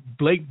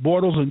Blake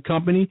Bortles and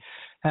company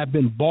have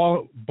been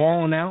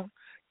balling out.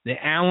 The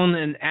Allen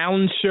and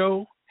Allen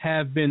show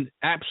have been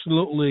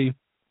absolutely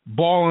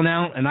balling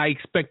out, and I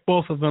expect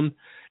both of them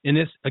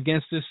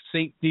against this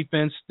Saint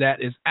defense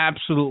that is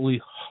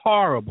absolutely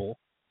horrible.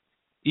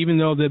 Even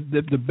though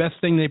the best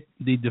thing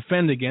they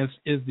defend against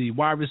is the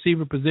wide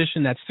receiver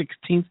position, that's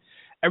 16th.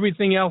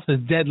 Everything else is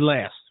dead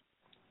last.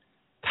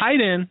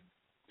 Tight end,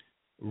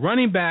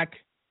 running back,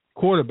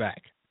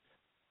 quarterback.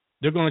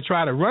 They're going to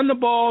try to run the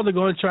ball. They're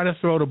going to try to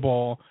throw the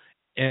ball.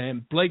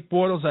 And Blake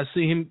Bortles, I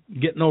see him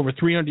getting over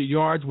 300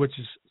 yards, which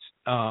is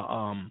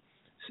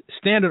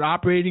standard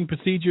operating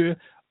procedure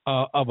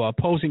of an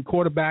opposing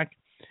quarterback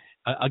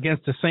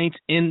against the Saints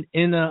in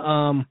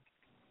the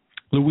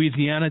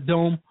Louisiana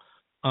Dome.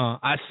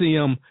 I see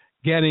him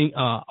getting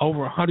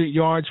over 100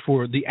 yards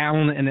for the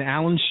Allen and the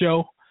Allen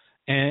show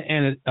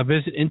and a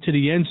visit into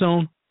the end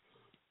zone.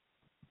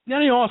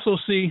 Then you also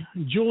see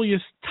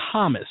Julius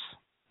Thomas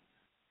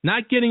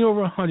not getting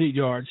over 100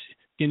 yards,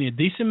 getting a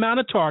decent amount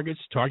of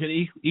targets. Target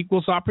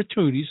equals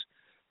opportunities.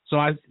 So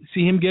I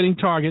see him getting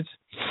targets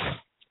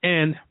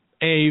and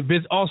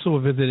also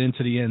a visit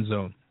into the end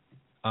zone.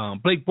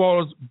 Blake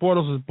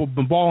Bortles has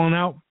been balling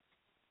out.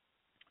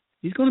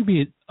 He's going to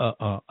be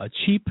a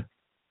cheap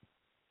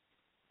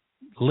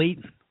late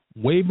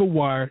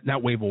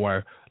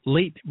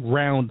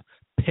round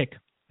pick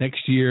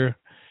next year.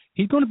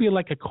 He's going to be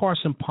like a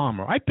Carson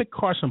Palmer. I picked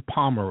Carson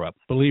Palmer up,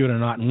 believe it or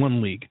not, in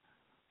one league.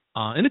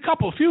 In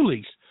a few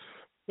leagues,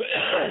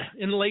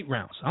 in the late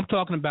rounds. I'm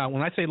talking about,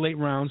 when I say late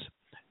rounds,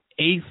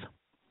 8th,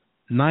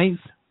 9th,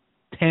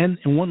 10th.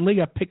 In one league,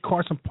 I picked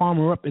Carson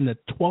Palmer up in the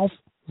 12th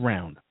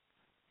round.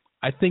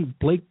 I think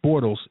Blake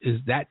Bortles is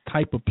that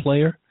type of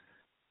player,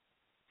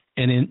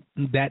 and in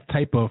that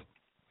type of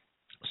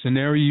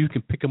scenario, you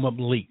can pick him up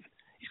late.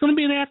 He's going to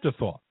be an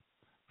afterthought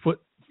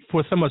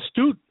for some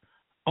astute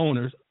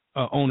owners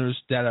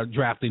that are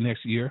drafting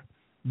next year.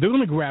 They're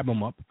going to grab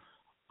him up.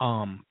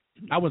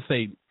 I would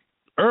say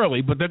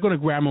early, but they're going to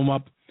grab him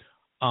up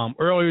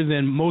earlier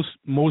than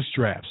most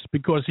drafts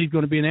because he's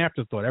going to be an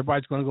afterthought.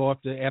 Everybody's going to go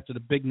after the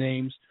big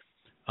names: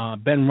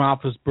 Ben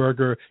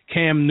Roethlisberger,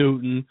 Cam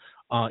Newton,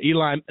 not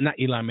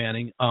Eli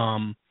Manning,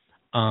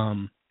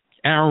 Aaron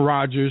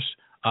Rodgers.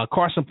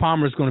 Carson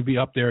Palmer is going to be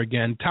up there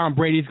again. Tom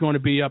Brady's going to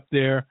be up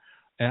there.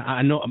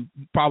 I know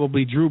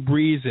probably Drew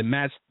Brees and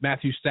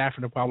Matthew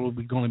Stafford are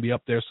probably going to be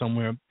up there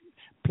somewhere.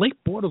 Blake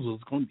Bortles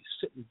is going to be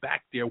sitting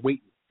back there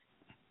waiting.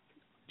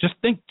 Just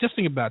think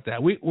about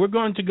that. We're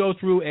going to go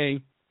through a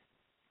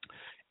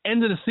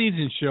end of the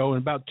season show in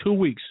about 2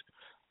 weeks.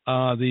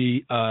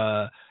 The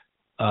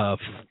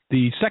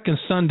second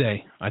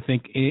Sunday, I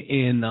think,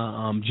 in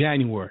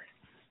January.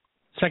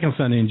 Second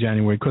Sunday in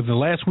January, because the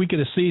last week of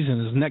the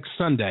season is next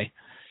Sunday.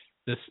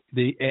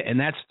 And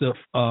that's the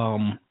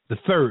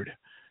 3rd.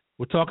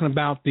 We're talking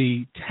about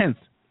the 10th,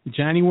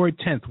 January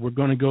 10th. We're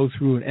going to go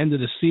through an end of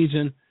the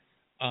season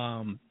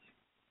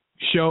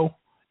show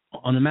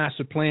on the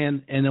master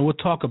plan, and then we'll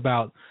talk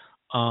about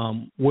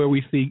where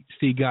we see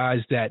guys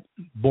that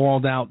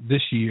balled out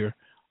this year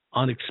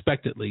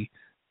unexpectedly,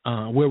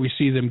 where we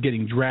see them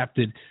getting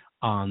drafted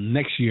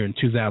next year in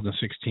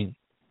 2016.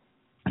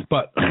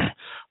 But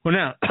for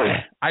now,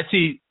 I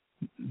see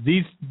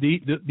these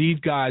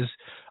guys,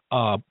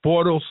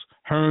 Bortles,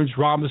 Hearns,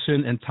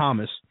 Robinson, and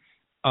Thomas,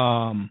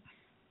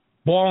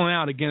 balling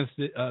out against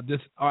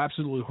this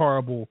absolutely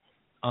horrible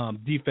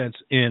defense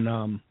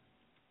in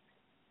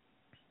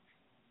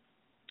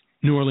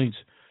New Orleans.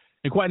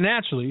 And quite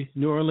naturally,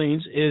 New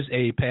Orleans is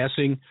a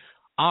passing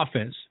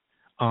offense.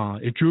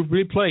 If Drew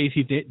Brees plays,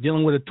 he's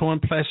dealing with a torn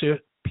plantar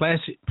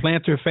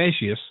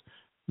fasciitis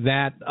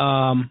that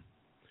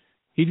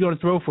he's going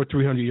to throw for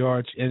 300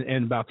 yards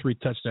and about 3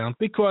 touchdowns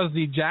because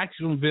the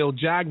Jacksonville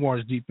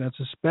Jaguars defense,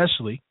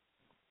 especially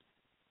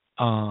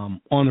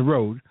on the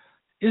road,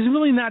 is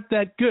really not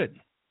that good.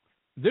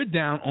 They're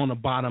down on the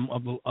bottom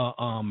of the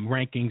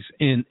rankings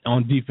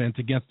on defense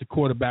against the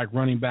quarterback,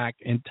 running back,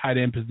 and tight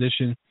end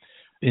position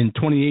in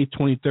 28th,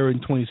 23rd,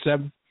 and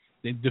 27th.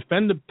 They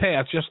defend the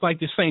pass just like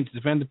the Saints.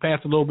 Defend the pass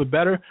a little bit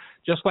better,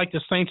 just like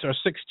the Saints are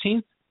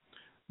 16th.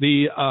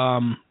 The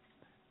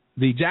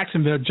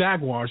Jacksonville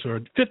Jaguars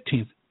are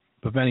 15th,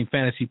 preventing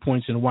fantasy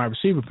points in the wide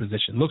receiver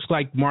position. Looks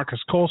like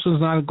Marcus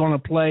Colson's not going to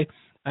play.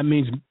 That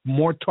means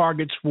more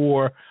targets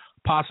for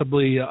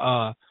possibly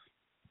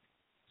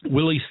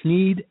Willie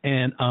Snead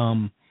and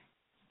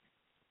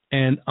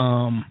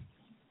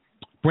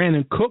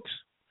Brandon Cooks.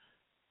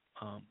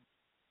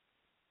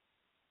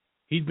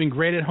 He's been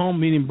great at home,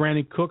 meaning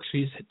Brandon Cooks.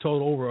 He's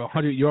totaled over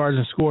 100 yards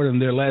and scored in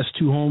their last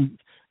 2 home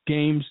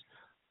games.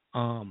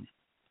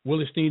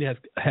 Willie Snead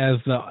has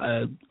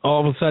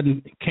all of a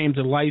sudden came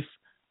to life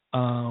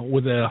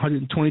with a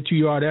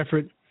 122-yard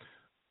effort.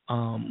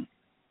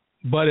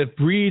 But if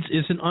Brees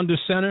isn't under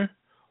center,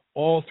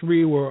 all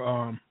 3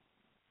 would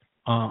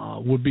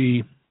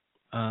be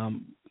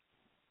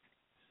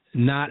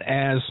not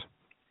as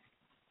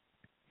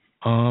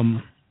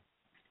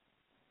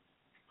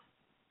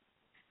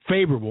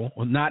favorable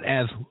or not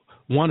as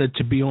wanted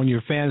to be on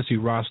your fantasy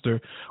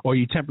roster, or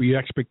you temper your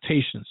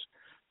expectations.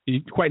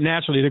 Quite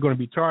naturally, they're going to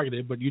be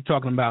targeted, but you're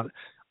talking about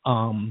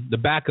the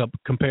backup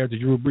compared to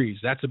Drew Brees.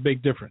 That's a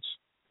big difference.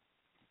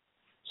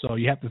 So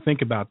you have to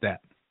think about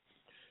that.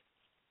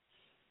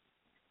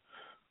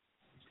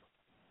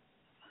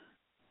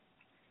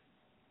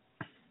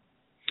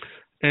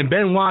 And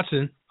Ben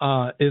Watson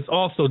is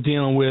also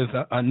dealing with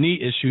a knee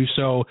issue,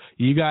 so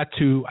you got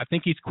to. I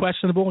think he's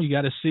questionable. You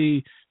got to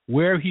see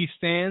where he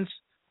stands.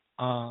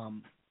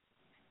 And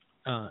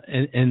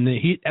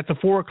he at the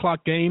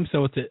 4:00 game,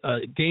 so it's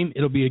a game.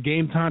 It'll be a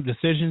game time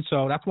decision.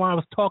 So that's why I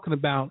was talking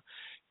about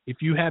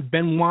if you have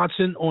Ben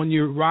Watson on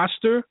your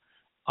roster,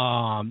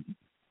 and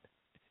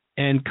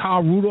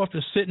Kyle Rudolph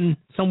is sitting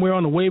somewhere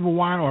on the waiver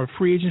wire or a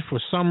free agent for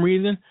some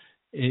reason,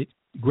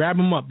 grab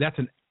him up. That's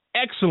an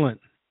excellent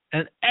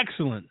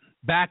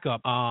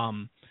backup.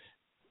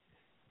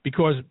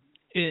 Because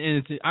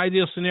in the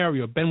ideal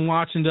scenario, Ben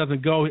Watson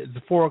doesn't go at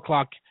the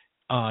 4:00.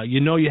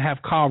 You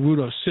have Kyle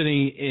Rudolph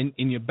sitting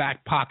in your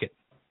back pocket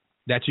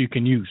that you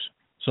can use.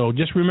 So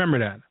just remember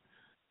that.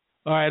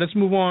 All right, let's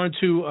move on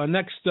to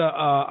next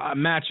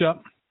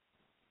matchup,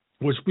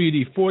 which will be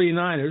the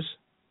 49ers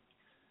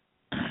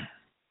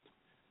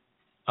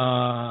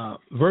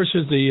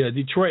versus the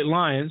Detroit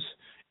Lions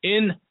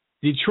in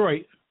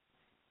Detroit.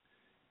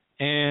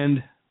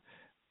 And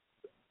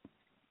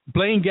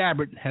Blaine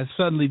Gabbert has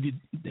suddenly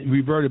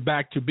reverted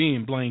back to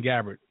being Blaine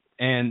Gabbert.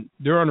 And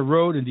they're on the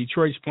road, and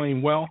Detroit's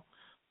playing well.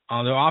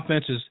 Their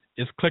offense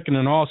is clicking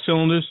on all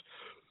cylinders.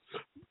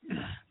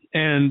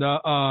 And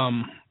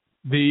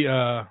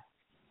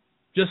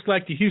just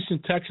like the Houston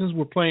Texans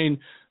were playing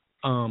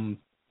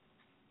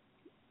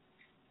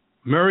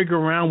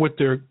merry-go-round with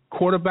their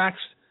quarterbacks,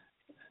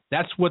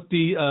 that's what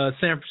the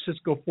San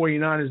Francisco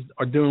 49ers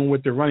are doing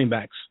with their running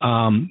backs.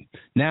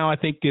 Now I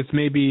think it's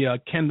maybe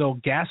Kendall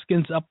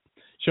Gaskins up.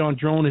 Sean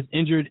Drone has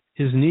injured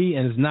his knee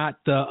and is not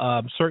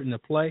certain to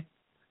play.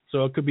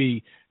 So it could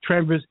be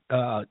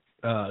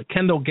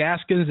Kendall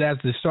Gaskins as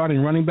the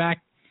starting running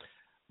back.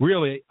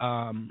 Really,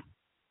 I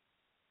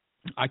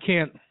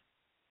can't,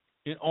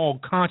 in all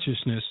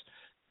consciousness,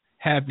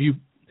 have you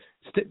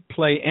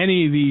play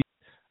any of these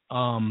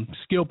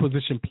skill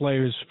position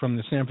players from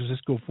the San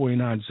Francisco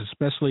 49ers,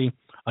 especially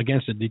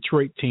against a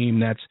Detroit team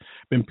that's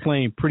been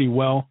playing pretty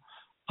well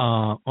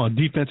on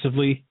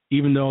defensively,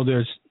 even though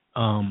there's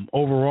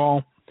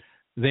overall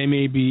they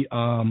may be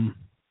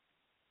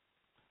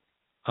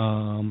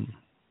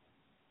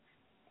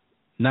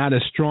not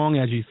as strong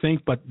as you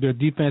think, but their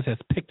defense has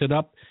picked it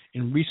up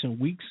in recent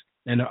weeks,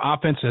 and their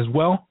offense as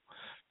well.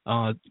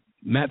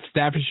 Matt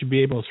Stafford should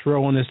be able to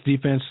throw on this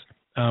defense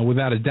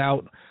without a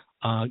doubt,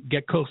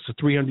 get close to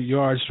 300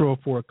 yards, throw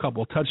for a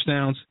couple of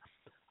touchdowns.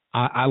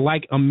 I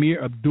like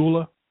Amir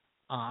Abdullah.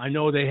 I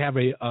know they have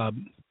a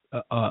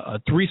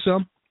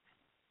threesome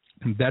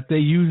that they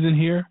use in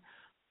here,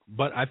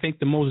 but I think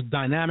the most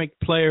dynamic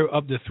player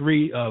of the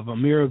three of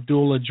Amir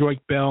Abdullah,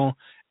 Joyke Bell,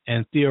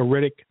 and Theo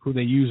Riddick, who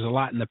they use a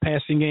lot in the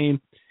passing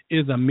game,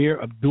 is Amir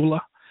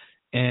Abdullah.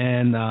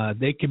 And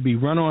they can be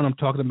run on. I'm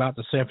talking about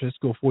the San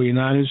Francisco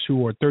 49ers,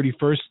 who are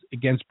 31st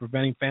against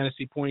preventing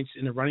fantasy points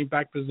in the running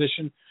back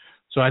position.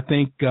 So I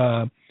think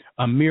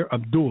Amir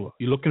Abdullah.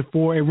 You're looking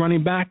for a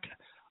running back?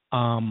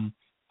 I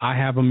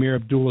have Amir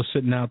Abdullah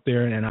sitting out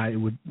there, and I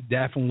would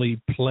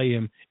definitely play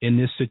him in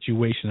this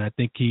situation. I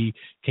think he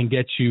can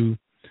get you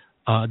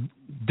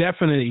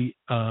definitely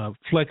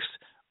flex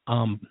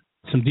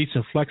some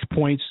decent flex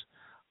points,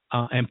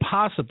 and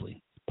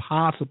possibly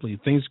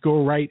things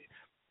go right.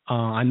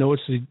 I know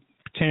it's the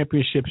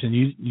championships, and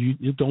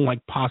you don't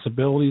like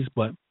possibilities,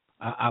 but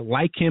I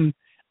like him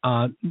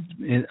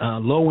in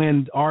low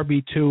end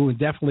RB2, and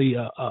definitely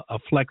a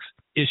flex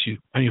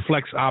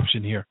flex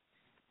option here.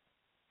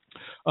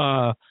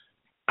 I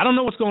don't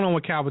know what's going on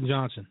with Calvin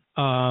Johnson.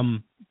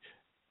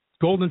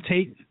 Golden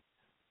Tate,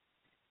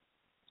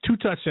 2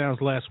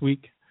 touchdowns last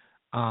week.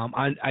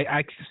 I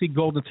can see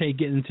Golden Tate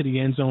getting into the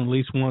end zone at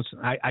least once.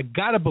 I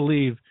got to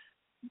believe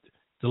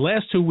the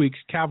last 2 weeks,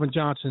 Calvin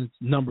Johnson's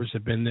numbers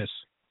have been this.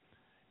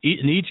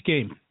 In each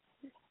game,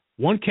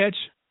 1 catch,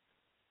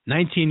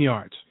 19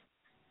 yards.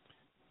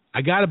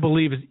 I got to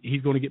believe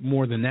he's going to get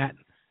more than that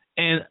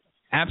and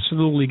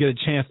absolutely get a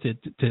chance to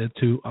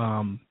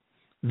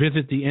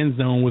visit the end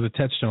zone with a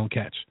touchdown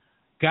catch.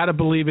 Got to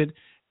believe it.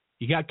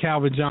 You got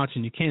Calvin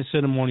Johnson. You can't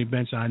sit him on your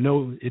bench. I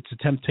know it's a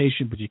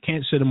temptation, but you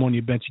can't sit him on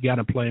your bench. You got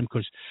to play him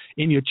because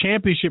in your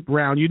championship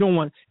round, you don't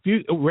want – if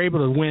you were able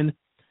to win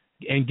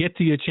and get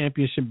to your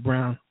championship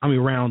round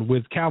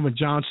with Calvin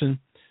Johnson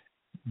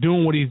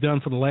doing what he's done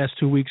for the last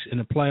 2 weeks in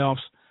the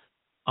playoffs,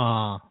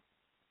 God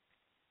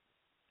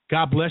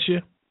bless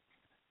you.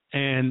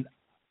 And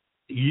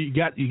you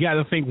got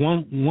to think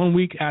one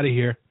week out of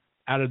here,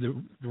 out of the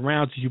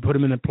rounds that you put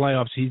him in the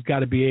playoffs, he's got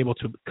to be able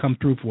to come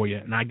through for you.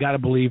 And I got to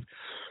believe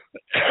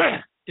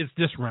it's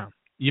this round.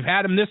 You've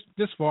had him this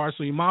far,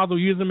 so you might as well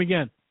use him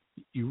again.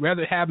 You'd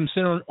rather have him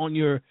sit on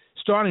your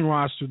starting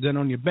roster than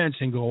on your bench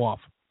and go off.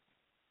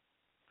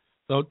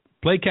 So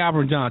play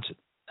Calvin Johnson.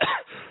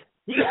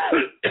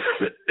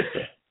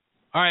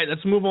 All right,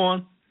 let's move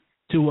on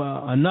to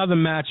another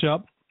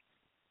matchup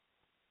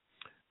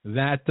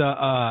that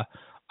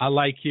I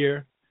like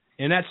here,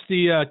 and that's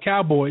the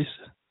Cowboys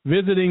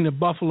visiting the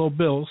Buffalo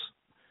Bills,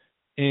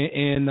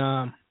 and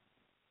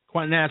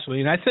quite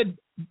naturally. And I said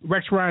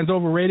Rex Ryan's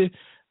overrated.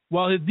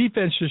 Well, his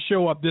defense should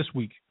show up this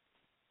week.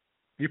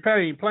 You're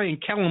playing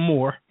Kellen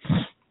Moore.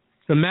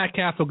 So Matt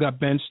Castle got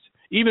benched.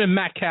 Even if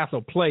Matt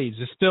Castle plays,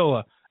 it's still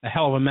a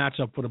hell of a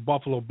matchup for the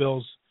Buffalo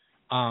Bills,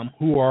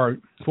 who are,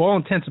 for all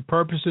intents and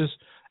purposes,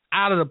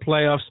 out of the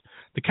playoffs.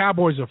 The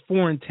Cowboys are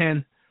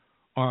 4-10,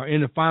 are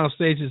in the final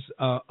stages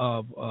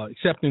of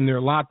accepting their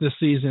lot this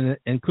season.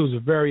 It includes a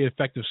very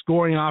effective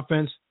scoring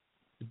offense.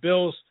 The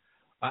Bills,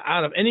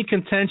 out of any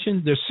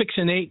contention, they're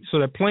 6-8, so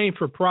they're playing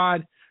for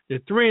pride. They're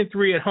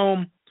 3-3 at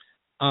home.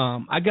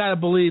 I gotta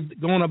believe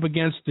going up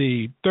against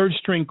the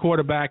third-string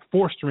quarterback,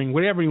 fourth-string,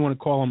 whatever you want to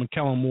call him,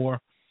 Kellen Moore,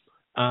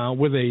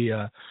 with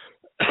a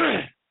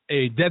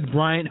Des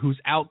Bryant who's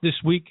out this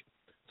week.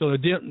 So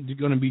they're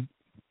going to be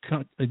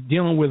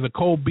dealing with a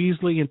Cole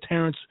Beasley and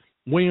Terrence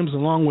Williams,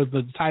 along with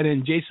the tight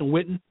end Jason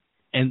Witten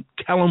and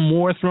Kellen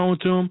Moore thrown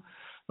to him.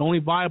 The only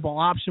viable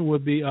option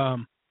would be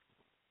Darren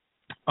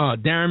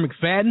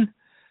McFadden.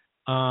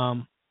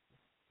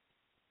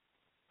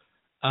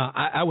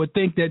 I would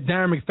think that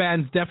Darren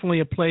McFadden's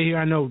definitely a play here.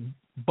 I know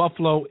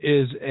Buffalo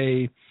is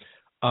a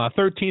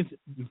 13th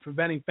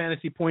preventing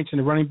fantasy points in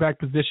the running back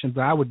position,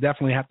 but I would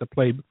definitely have to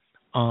play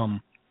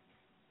Darren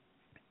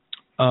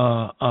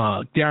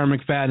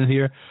McFadden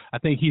here. I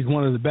think he's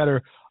one of the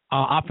better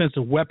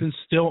offensive weapons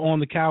still on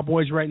the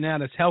Cowboys right now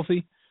that's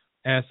healthy,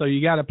 and so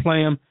you got to play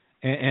him.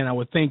 And I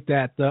would think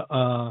that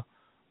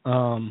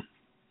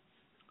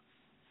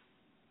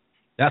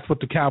that's what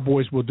the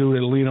Cowboys will do.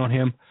 They'll lean on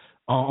him.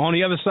 On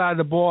the other side of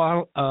the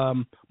ball,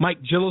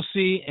 Mike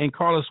Gillespie and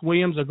Carlos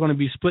Williams are going to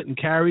be splitting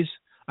carries.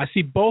 I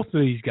see both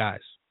of these guys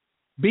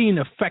being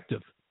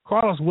effective.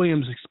 Carlos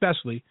Williams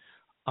especially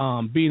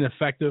being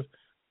effective.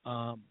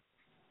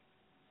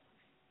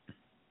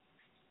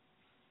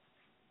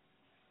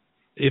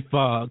 If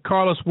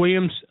Carlos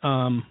Williams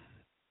I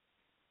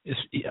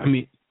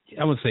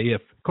would say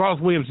if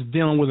Carlos Williams is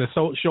dealing with a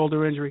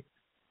shoulder injury,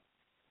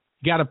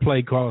 you got to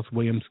play Carlos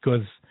Williams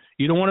because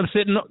you don't want him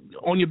sitting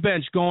on your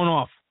bench going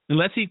off.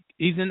 Unless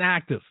he's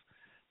inactive,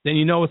 then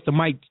you know it's the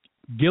Mike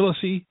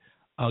Gillespie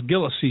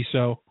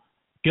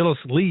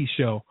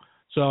show.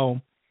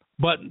 So,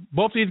 but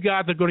both these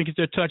guys are going to get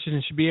their touches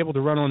and should be able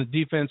to run on the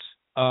defense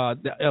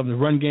of the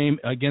run game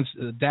against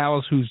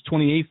Dallas, who's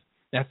 28th.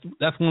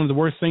 That's one of the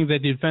worst things they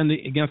defend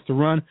against the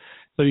run.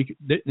 So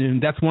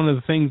and that's one of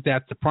the things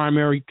that's the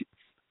primary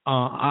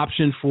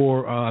option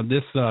for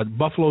this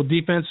Buffalo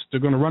defense. They're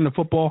going to run the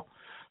football.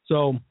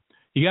 So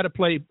you got to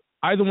play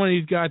either one of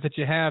these guys that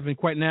you have, and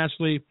quite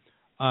naturally,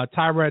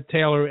 Tyrod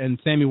Taylor and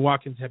Sammy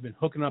Watkins have been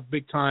hooking up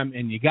big time,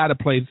 and you got to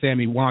play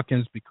Sammy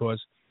Watkins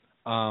because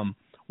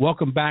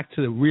welcome back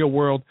to the real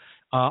world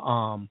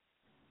and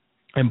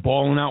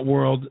balling out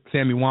world,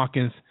 Sammy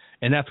Watkins,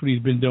 and that's what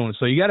he's been doing.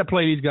 So you got to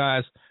play these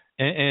guys,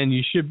 and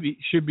you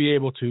should be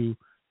able to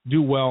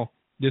do well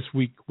this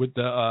week with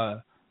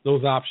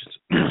those options.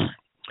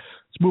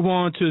 Let's move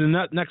on to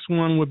the next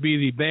one. Would be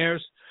the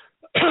Bears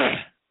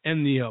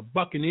and the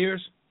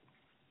Buccaneers.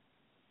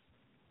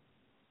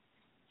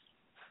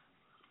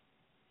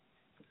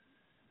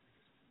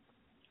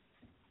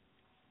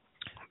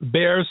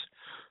 Bears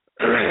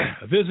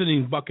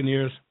visiting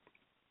Buccaneers,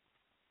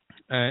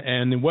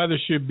 and the weather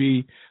should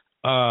be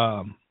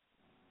in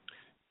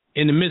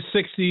the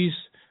mid-60s,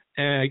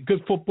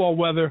 good football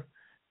weather,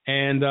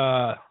 and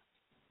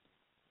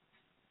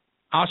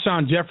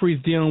Alshon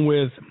Jeffrey's dealing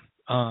with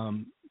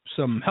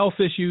some health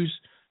issues,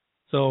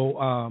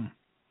 so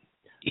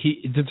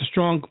there's a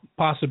strong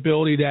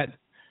possibility that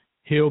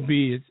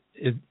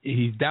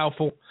he's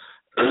doubtful.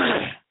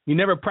 He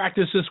never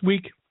practiced this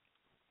week.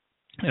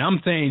 And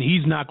I'm saying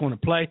he's not going to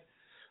play.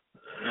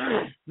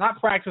 Not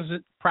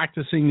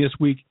practicing this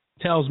week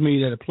tells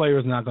me that a player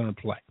is not going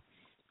to play.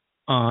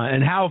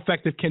 And how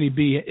effective can he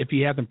be if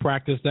he hasn't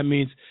practiced? That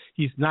means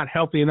he's not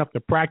healthy enough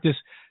to practice.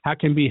 How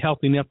can he be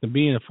healthy enough to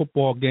be in a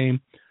football game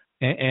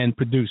and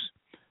produce?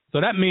 So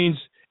that means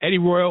Eddie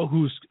Royal,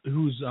 who's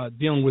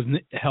dealing with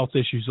health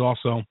issues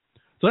also.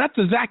 So that's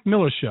the Zach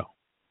Miller show.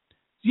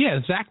 Yeah,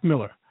 Zach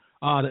Miller.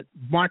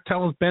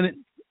 Martellus Bennett.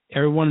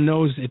 Everyone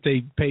knows if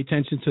they pay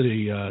attention to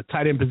the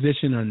tight end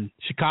position, and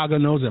Chicago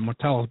knows that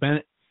Martellus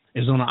Bennett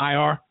is on the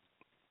IR.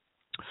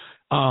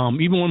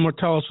 Even when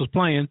Martellus was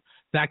playing,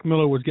 Zach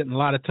Miller was getting a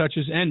lot of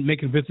touches and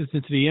making visits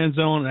into the end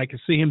zone, and I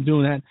could see him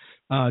doing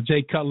that.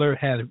 Jay Cutler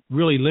had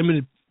really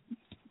limited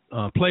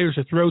players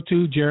to throw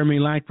to, Jeremy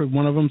Langford,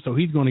 one of them, so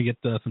he's going to get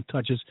some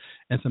touches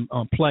and some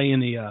play in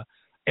the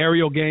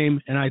aerial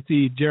game, and I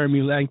see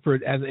Jeremy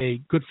Langford as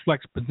a good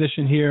flex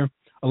position here,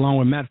 along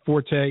with Matt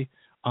Forte,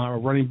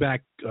 running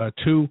back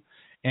 2,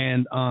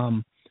 and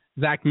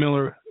Zach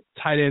Miller,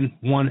 tight end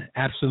 1,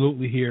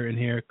 absolutely here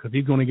because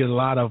he's going to get a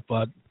lot of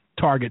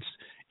targets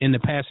in the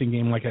passing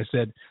game, like I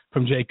said,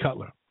 from Jay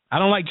Cutler. I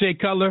don't like Jay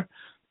Cutler,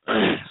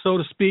 so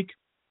to speak.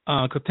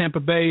 because Tampa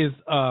Bay is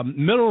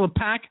middle of the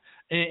pack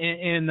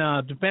in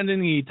defending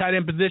the tight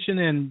end position,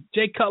 and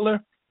Jay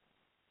Cutler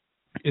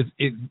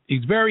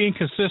he's very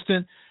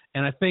inconsistent,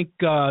 and I think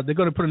they're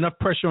going to put enough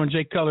pressure on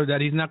Jay Cutler that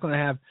he's not going to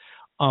have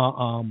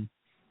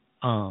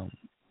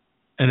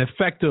an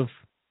effective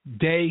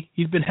day.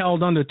 He's been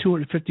held under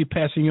 250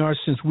 passing yards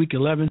since week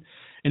 11,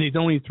 and he's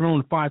only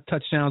thrown 5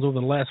 touchdowns over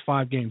the last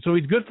 5 games. So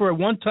he's good for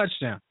 1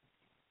 touchdown,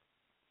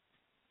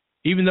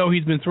 even though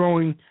he's been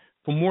throwing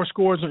for more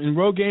scores in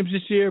road games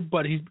this year.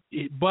 But he's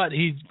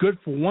good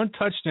for 1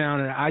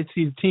 touchdown, and I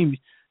see the team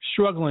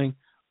struggling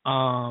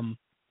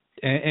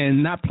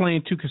and not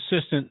playing too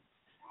consistent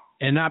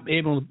and not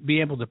able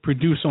to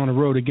produce on the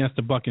road against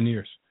the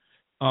Buccaneers.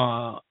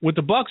 With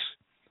the Bucs,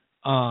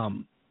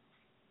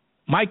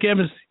 Mike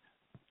Evans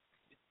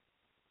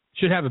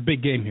should have a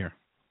big game here.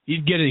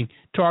 He's getting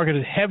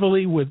targeted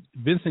heavily with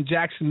Vincent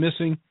Jackson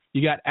missing.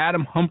 You got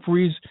Adam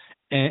Humphries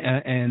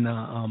and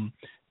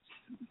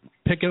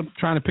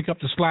trying to pick up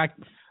the slack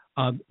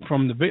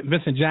from the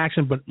Vincent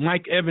Jackson, but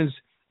Mike Evans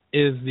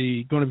is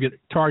going to get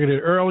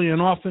targeted early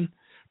and often.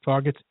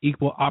 Targets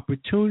equal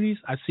opportunities.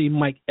 I see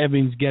Mike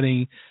Evans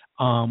getting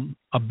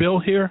a bill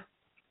here,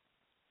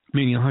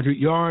 meaning 100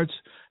 yards,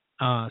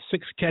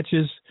 6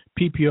 catches,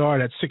 PPR,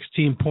 that's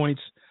 16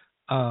 points.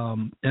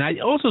 And I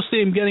also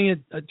see him getting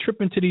a trip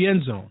into the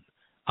end zone.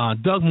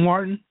 Doug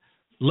Martin,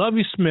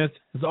 Lovie Smith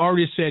has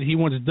already said he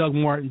wants Doug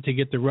Martin to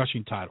get the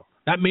rushing title.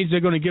 That means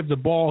they're going to give the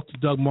ball to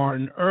Doug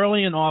Martin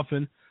early and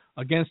often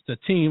against a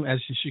team as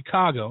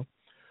Chicago,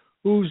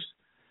 who's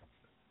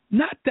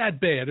not that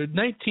bad. They're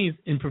 19th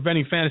in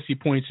preventing fantasy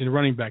points in the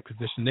running back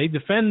position. They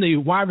defend the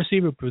wide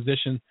receiver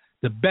position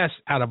the best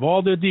out of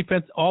all their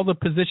defense, all the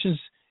positions,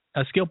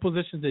 skill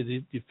positions.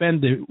 They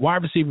defend the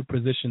wide receiver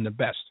position the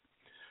best.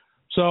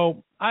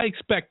 So I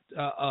expect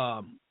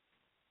Doug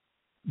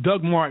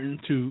Martin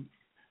to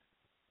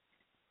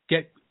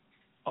get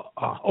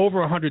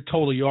over 100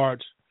 total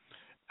yards,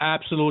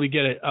 absolutely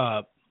get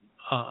a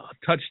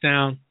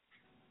touchdown,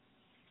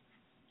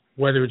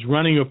 whether it's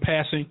running or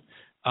passing.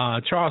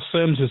 Charles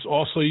Sims is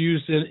also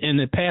used in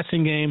the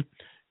passing game,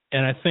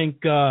 and I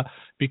think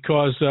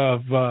because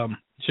of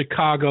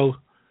Chicago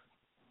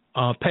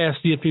pass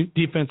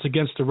defense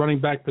against the running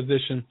back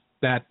position,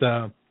 that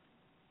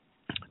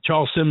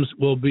Charles Sims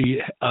will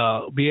be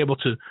able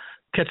to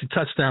catch a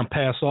touchdown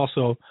pass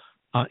also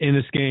in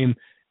this game,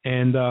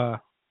 and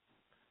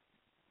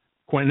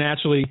quite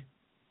naturally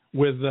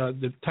with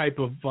the type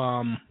of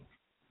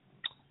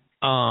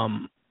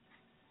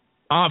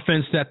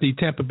offense that the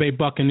Tampa Bay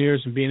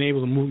Buccaneers and being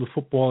able to move the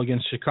football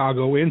against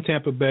Chicago in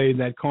Tampa Bay,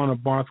 that Connor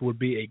Barth would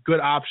be a good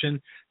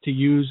option to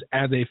use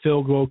as a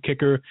field goal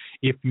kicker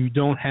if you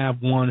don't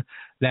have one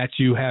that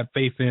you have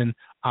faith in.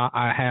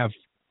 I have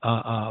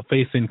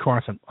faith in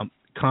Connor.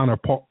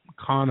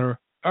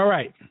 All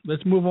right,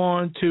 let's move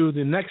on to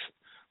the next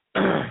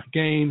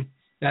game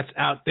that's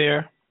out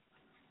there,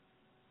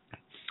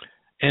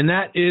 and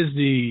that is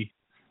the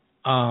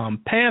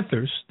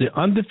Panthers, the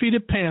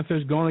undefeated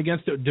Panthers, going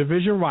against their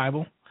division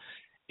rival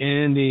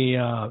in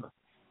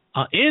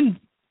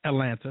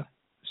Atlanta.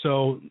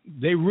 So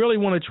they really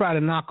want to try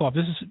to knock off.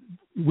 This is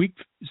week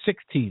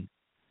 16,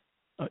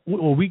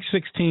 week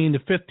 16, the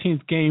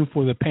 15th game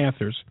for the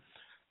Panthers.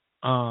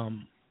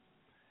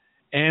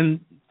 And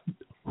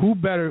who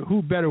better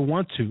would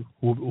want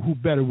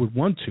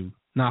to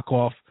knock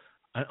off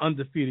an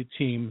undefeated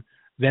team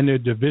than their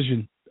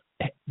division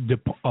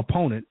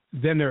opponent,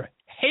 than their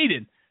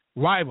hated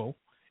rival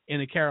in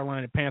the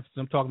Carolina Panthers.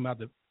 I'm talking about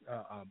the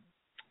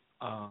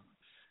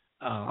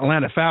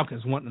Atlanta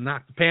Falcons wanting to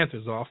knock the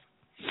Panthers off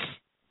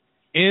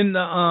in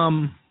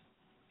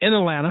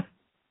Atlanta.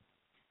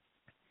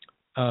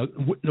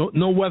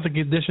 No weather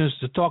conditions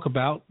to talk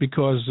about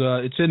because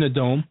it's in the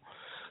dome,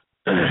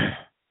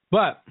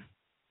 but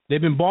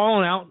they've been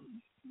balling out,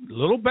 a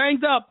little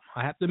banged up.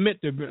 I have to admit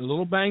they've been a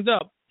little banged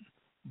up,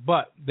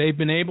 but they've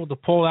been able to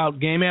pull out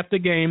game after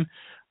game.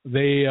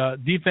 The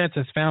defense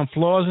has found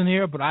flaws in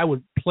here, but I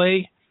would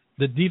play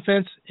the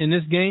defense in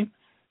this game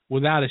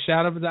without a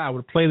shadow of a doubt. I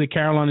would play the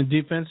Carolina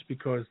defense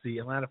because the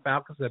Atlanta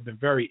Falcons have been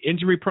very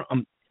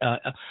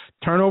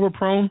turnover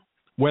prone,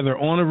 whether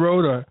on the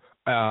road or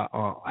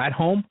at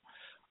home.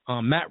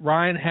 Matt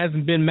Ryan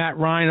hasn't been Matt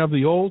Ryan of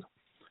the old.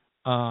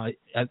 I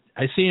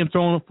see him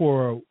throwing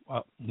for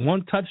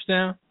 1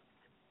 touchdown.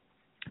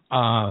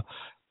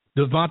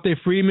 Devontae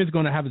Freeman's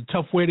going to have a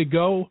tough way to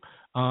go.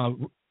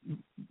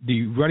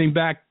 The running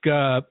back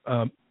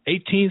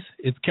 18th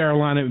is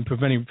Carolina in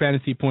preventing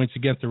fantasy points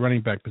against the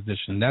running back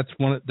position. That's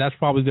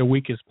probably their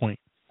weakest point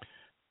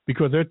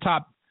because they're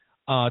top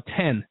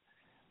 10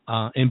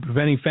 in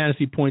preventing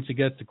fantasy points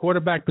against the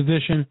quarterback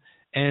position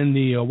and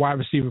the wide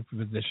receiver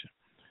position.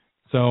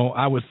 So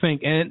I would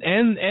think, and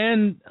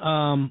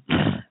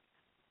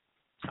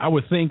I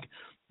would think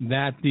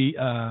that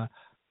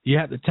you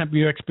have to temper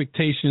your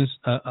expectations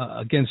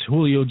against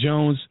Julio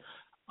Jones.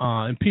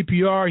 In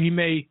PPR, he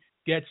may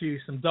get you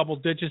some double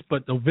digits,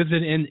 but they'll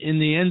visit in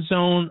the end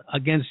zone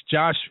against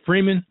Josh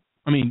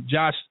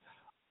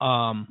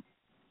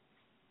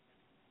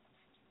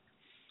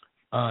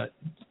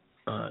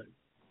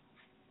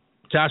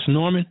Josh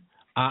Norman.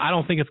 I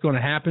don't think it's going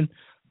to happen.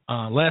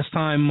 Last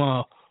time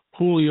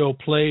Julio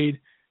played,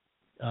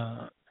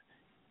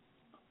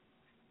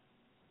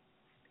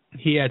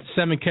 he had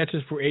 7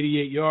 catches for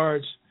 88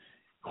 yards.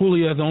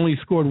 Julio has only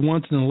scored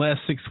once in the last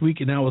 6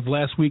 weeks, and that was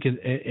last week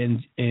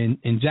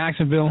in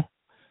Jacksonville.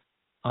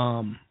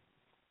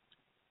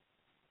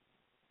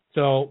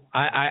 So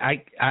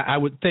I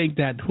would think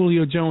that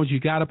Julio Jones you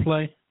got to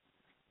play,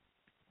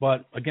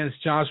 but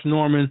against Josh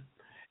Norman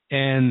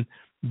and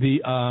the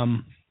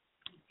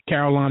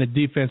Carolina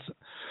defense,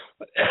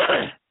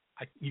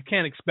 you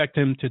can't expect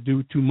him to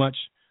do too much,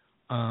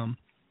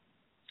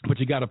 but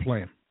you got to play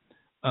him.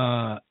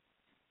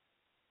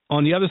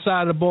 On the other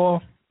side of the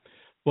ball,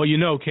 well, you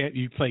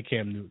play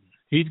Cam Newton.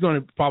 He's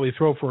going to probably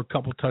throw for a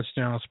couple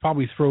touchdowns,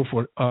 probably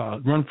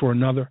run for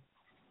another.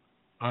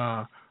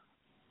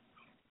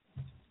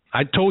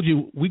 I told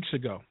you weeks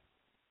ago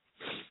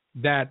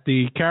that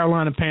the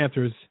Carolina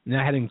Panthers, and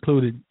that had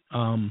included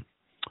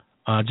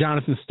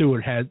Jonathan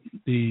Stewart, had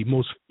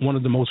one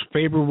of the most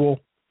favorable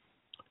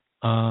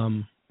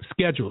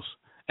schedules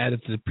as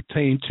it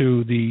pertained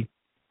to the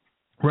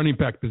running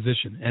back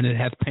position, and it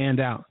has panned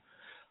out.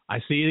 I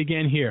see it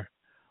again here.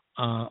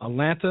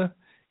 Atlanta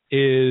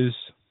is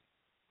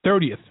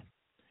 30th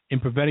in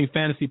preventing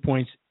fantasy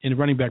points in the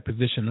running back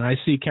position, and I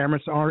see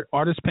Cameron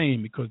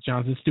Artis-Payne, because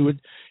Jonathan Stewart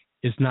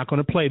is not going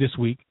to play this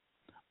week,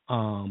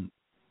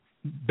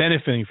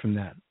 benefiting from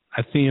that.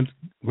 I see him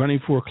running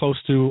for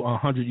close to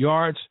 100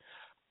 yards.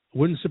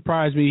 Wouldn't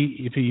surprise me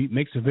if he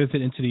makes a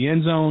visit into the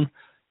end zone.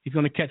 He's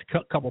going to catch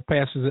a couple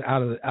passes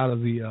out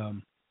of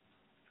the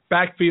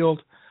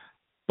backfield.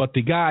 But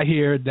the guy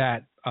here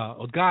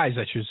or guys,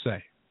 I should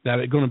say, that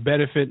are going to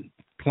benefit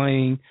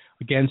playing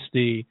against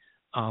the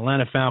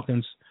Atlanta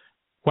Falcons,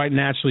 quite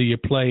naturally you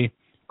play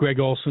Greg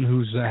Olsen,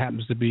 who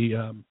happens to be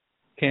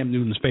Cam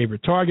Newton's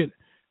favorite target.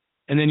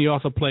 And then you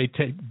also play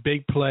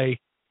big play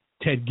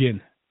Ted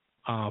Ginn,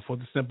 for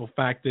the simple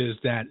fact is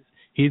that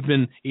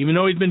even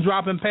though he's been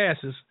dropping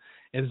passes,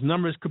 and his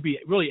numbers could be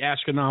really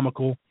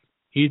astronomical,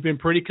 he's been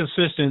pretty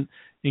consistent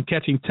in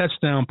catching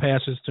touchdown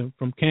passes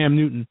from Cam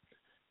Newton,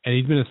 and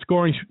he's been a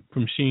scoring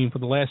machine for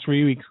the last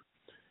 3 weeks.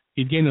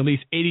 He's gained at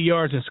least 80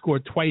 yards and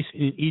scored twice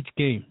in each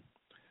game.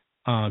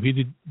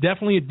 He's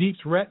definitely a deep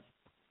threat,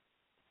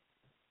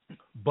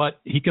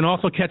 but he can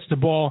also catch the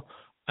ball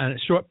and a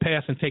short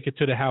pass and take it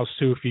to the house,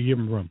 too, if you give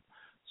him room.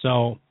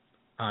 So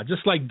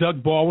just like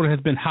Doug Baldwin has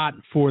been hot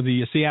for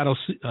the Seattle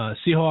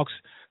Seahawks,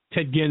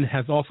 Ted Ginn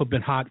has also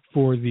been hot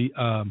for the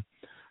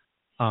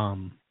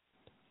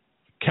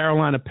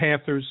Carolina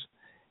Panthers,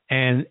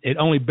 and it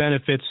only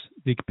benefits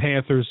the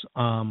Panthers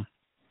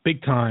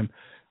big time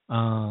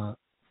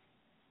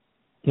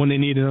when they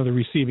need another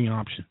receiving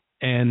option.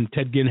 And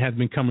Ted Ginn has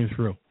been coming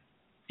through.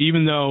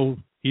 Even though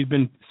he's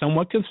been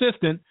somewhat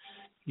consistent,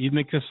 he's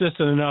been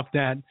consistent enough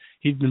that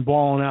he's been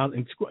balling out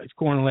and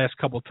scoring the last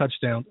couple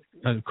touchdowns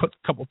in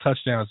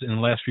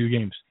the last few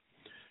games.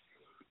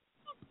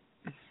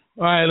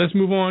 All right, let's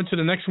move on to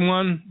the next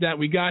one that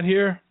we got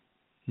here.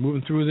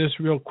 Moving through this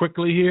real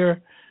quickly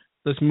here.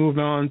 Let's move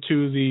on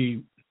to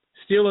the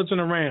Steelers and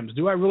the Rams.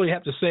 Do I really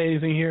have to say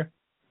anything here?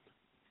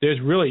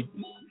 There's really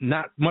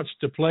not much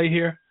to play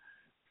here.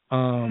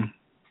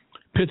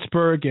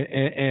 Pittsburgh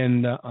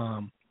and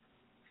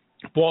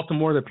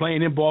Baltimore, they're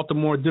playing in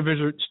Baltimore,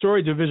 division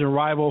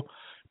rival.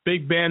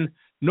 Big Ben,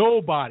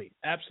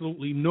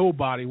 absolutely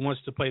nobody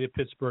wants to play the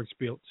Pittsburgh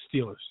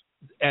Steelers.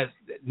 As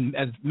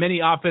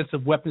many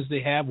offensive weapons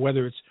they have,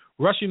 whether it's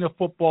rushing the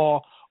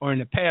football or in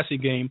the passing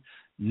game,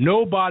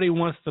 nobody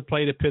wants to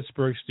play the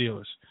Pittsburgh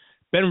Steelers.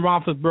 Ben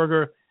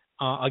Roethlisberger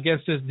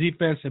against this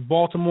defense in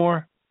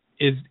Baltimore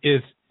is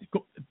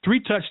 3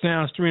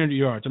 touchdowns, 300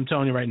 yards. I'm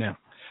telling you right now.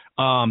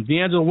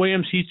 D'Angelo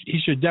Williams, he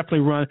should definitely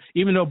run.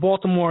 Even though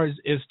Baltimore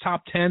is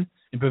top 10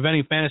 in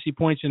preventing fantasy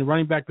points in the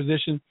running back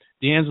position,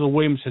 D'Angelo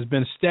Williams has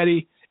been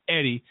steady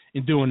Eddie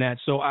in doing that.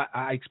 So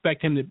I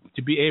expect him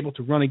to be able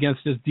to run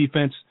against this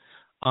defense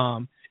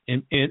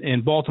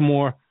in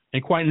Baltimore.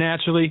 And quite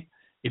naturally,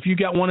 if you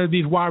got one of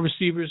these wide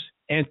receivers,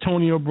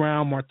 Antonio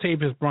Brown,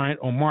 Martavis Bryant,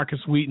 or Marcus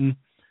Wheaton,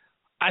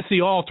 I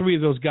see all 3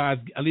 of those guys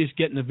at least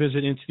getting a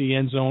visit into the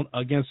end zone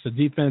against the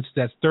defense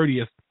that's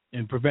 30th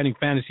in preventing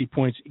fantasy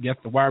points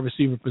against the wide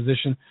receiver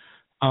position.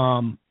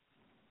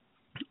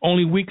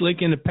 Only weak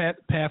link in the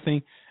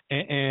passing,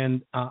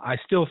 and I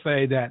still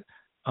say that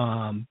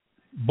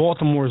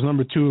Baltimore is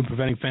number 2 in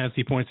preventing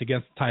fantasy points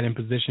against the tight end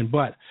position.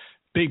 But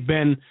Big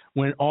Ben,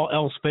 when all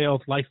else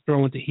fails, likes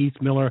throwing to Heath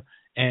Miller,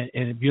 and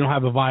if you don't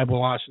have a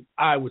viable option,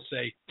 I would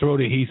say throw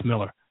to Heath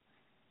Miller.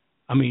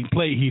 I mean,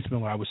 play Heath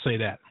Miller. I would say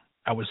that.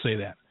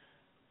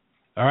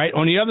 All right.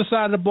 On the other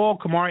side of the ball,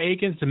 Kamar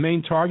Akins, the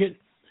main target.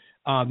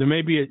 There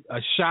may be a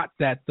shot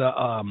that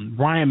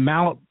Ryan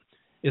Mallett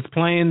is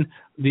playing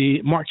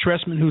the Mark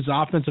Trestman, who's the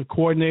offensive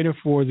coordinator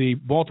for the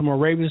Baltimore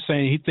Ravens,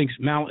 saying he thinks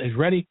Mallett is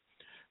ready.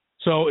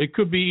 So it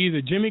could be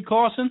either Jimmy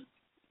Clausen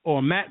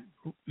or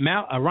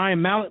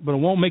Ryan Mallett, but it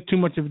won't make too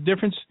much of a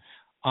difference.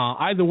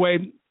 Either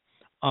way,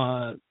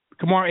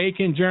 Kamar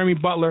Aiken, Jeremy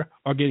Butler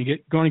are going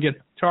to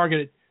get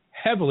targeted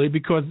heavily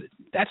because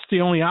that's the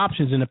only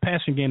options in the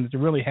passing game that they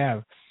really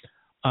have.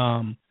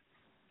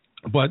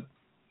 But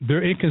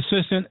they're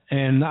inconsistent,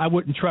 and I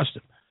wouldn't trust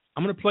them.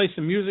 I'm going to play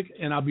some music,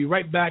 and I'll be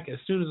right back as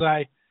soon as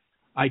I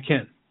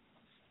can.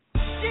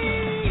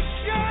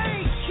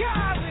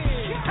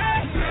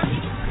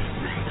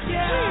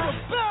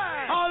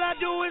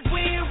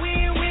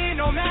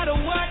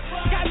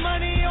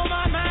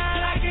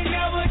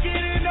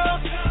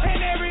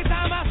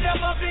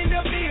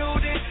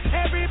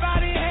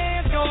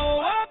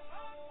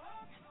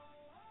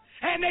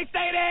 And they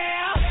stay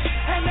there,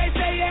 and they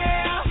say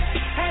yeah,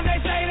 and they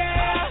say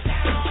there.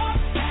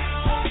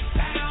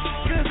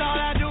 'Cause all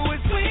I do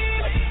is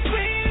win,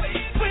 win,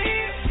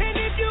 win. And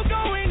if you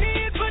going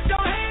in, put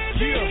your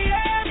hands in the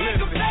air, make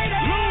them say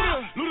that.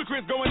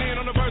 Ludacris going in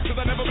on the verse 'cause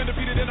I never been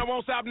defeated and I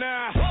won't stop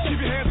now. Keep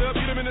your hands up,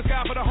 get them in the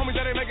sky for the homies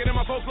that ain't making it,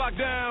 my folks locked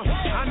down.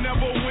 I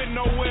never went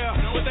nowhere,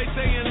 but they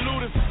saying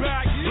Luda's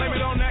back. Blame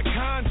it on that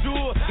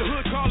contour, the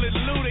hood call it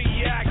Luda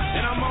Yak.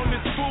 And I'm on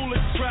this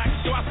foolish track,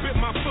 so I spit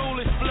my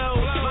foolish flow.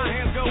 My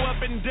hands go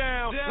up and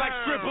down, like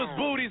strippers'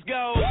 booties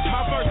go.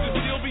 My verses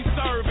still be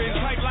serving,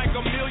 tight like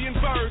a million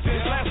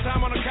virgins. Last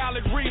time on a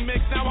college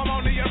remix, now I'm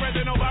on the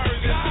original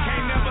version.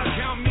 Can't never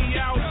count me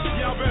out,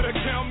 y'all better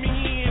count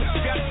me in.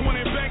 Got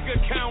 20 bank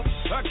accounts,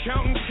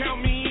 accountants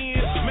count me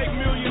in. Make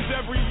millions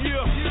every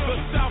year, the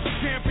South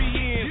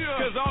champion.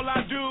 'Cause all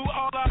I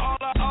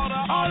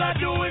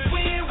do is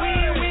win,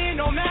 win, win,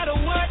 no matter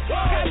what.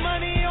 Got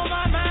money on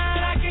my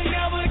mind, I can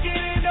never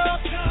get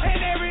enough.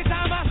 And every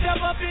time I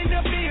step up in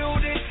the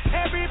building,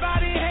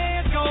 everybody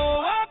hands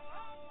go up.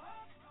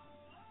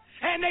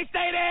 And they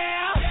stay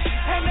there,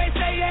 and they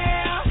say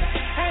yeah,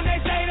 and they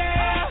say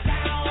there.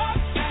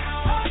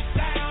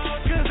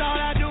 'Cause all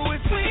I do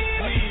is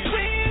win,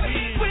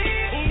 win,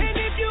 win. And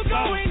if you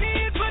going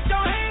in, put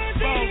your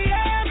hands in the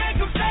air, make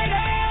them say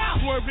that.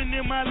 Swerving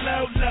in my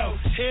low,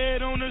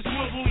 head on a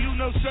swivel, you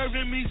know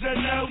serving me's a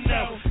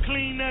no-no.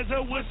 Clean as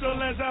a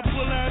whistle as I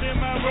pull out in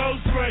my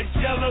Rolls Royce.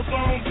 Yellow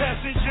bone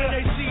passenger,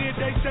 they see it,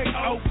 they say,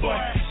 oh boy.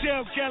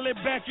 Shell Kelly,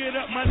 back it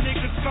up, my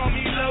niggas call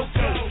me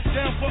loco.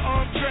 Down for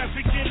armed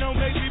traffic, you know,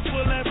 make me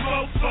pull that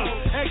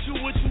fofo. Ask you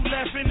what you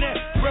laughing at,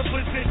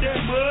 represent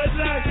that mud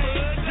life.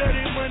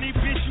 Dirty money,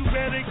 bitch, you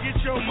better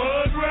get your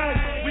mud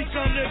right. We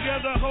come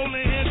together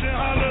holding hands and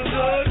holler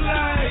hood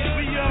life.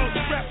 We all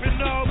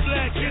rapping all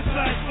black, it's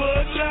like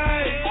Bud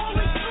Light.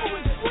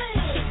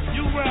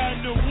 You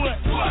riding or what?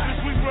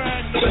 'Cause we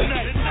riding all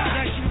night.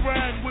 Now you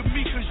riding with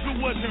me 'cause you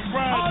wasn't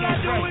riding. All I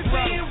do is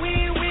win,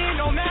 win, win,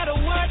 no matter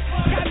what.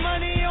 Got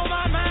money on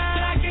my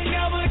mind, I can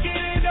never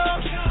get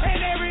enough.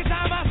 And every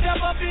time I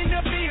step up in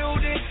the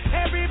building,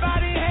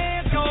 everybody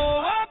hands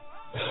go up.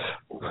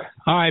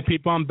 All right,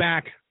 people, I'm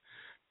back.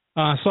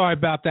 Sorry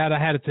about that. I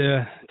had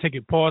to take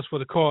a pause for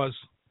the cause.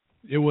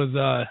 It was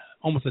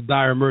almost a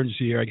dire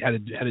emergency here. I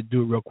had to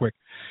do it real quick.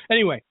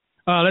 Anyway,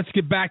 let's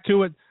get back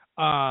to it.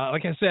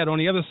 Like I said, on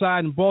the other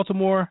side in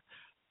Baltimore,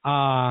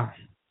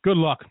 good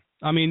luck.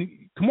 I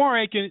mean, Kamar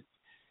Aiken,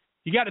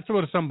 you got to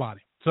throw to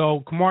somebody.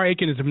 So Kamar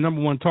Aiken is the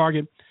number one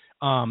target.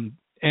 And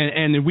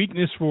the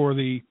weakness for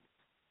the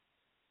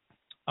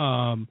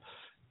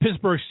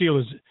Pittsburgh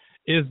Steelers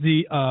is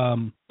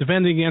the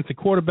defending against the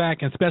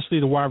quarterback, and especially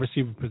the wide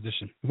receiver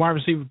position. The wide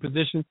receiver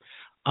position,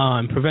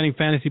 preventing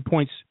fantasy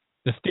points,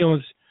 the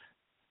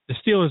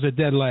Steelers are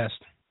dead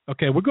last.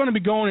 Okay, we're going to be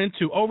going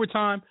into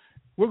overtime.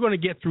 We're going to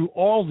get through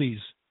all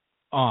these.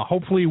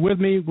 Hopefully with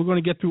me, we're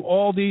going to get through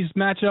all these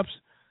matchups.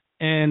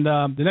 And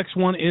the next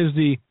one is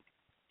the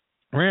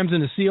Rams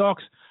and the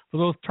Seahawks. For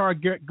those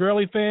Todd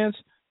Gurley fans,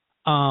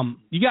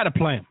 you got to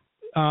play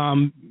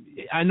them.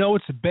 I know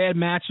it's a bad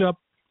matchup.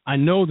 I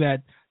know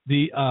that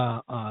the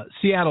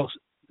Seattle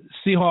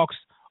Seahawks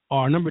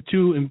are number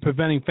 2 in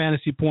preventing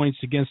fantasy points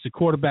against the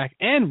quarterback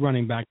and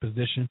running back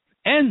position,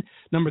 and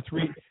number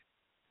three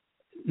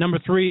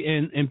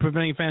in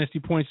preventing fantasy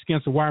points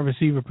against the wide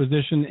receiver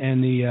position.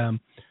 And the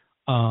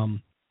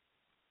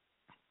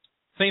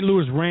St.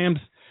 Louis Rams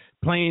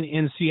playing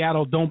in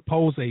Seattle don't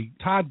pose a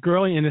Todd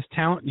Gurley and his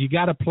talent. You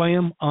got to play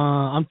him.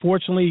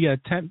 Unfortunately, you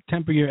got to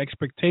temper your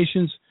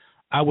expectations.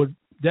 I would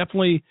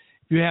definitely,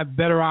 if you have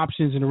better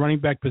options in the running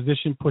back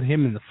position, put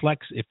him in the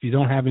flex if you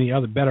don't have any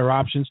other better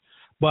options.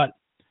 But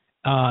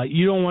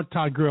you don't want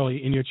Todd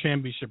Gurley in your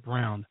championship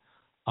round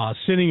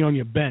sitting on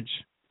your bench,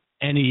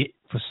 and he,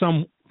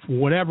 for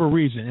whatever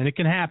reason, and it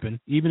can happen,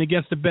 even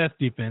against the best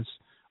defense,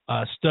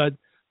 stud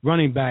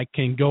running back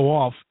can go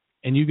off,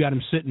 and you got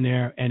him sitting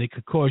there, and it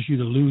could cause you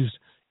to lose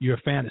your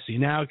fantasy.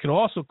 Now, it could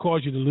also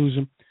cause you to lose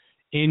him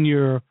in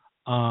your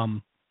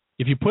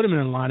if you put him in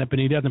a lineup and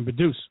he doesn't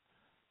produce.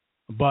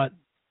 But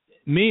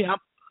me,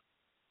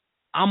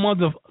 I'm of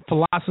the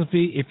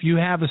philosophy, if you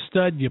have a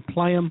stud, you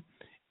play him.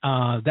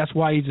 That's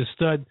why he's a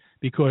stud,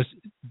 because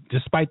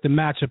despite the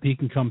matchup, he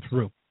can come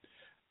through.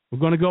 We're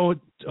going to go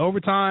to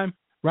overtime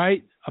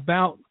right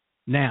about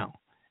now.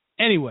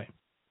 Anyway,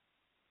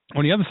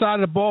 on the other side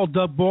of the ball,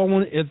 Doug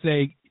Baldwin is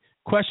a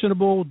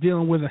questionable,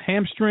 dealing with a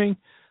hamstring.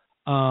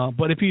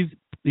 But if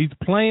he's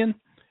playing,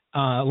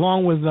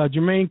 along with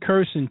Jermaine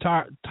Kearse and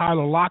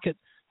Tyler Lockett.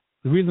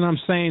 The reason I'm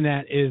saying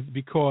that is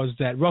because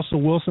that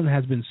Russell Wilson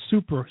has been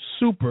super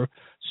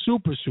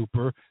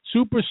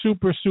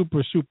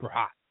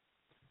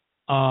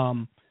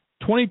hot.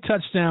 20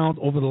 touchdowns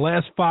over the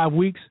last 5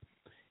 weeks.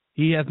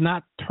 He has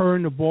not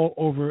turned the ball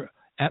over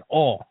at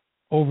all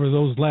over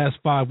those last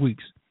 5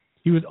 weeks.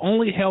 He was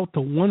only held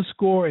to one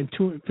score and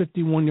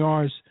 251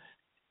 yards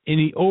in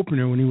the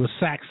opener when he was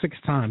sacked 6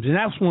 times. And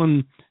that's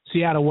when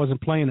Seattle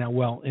wasn't playing that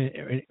well in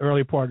the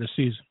early part of the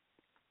season.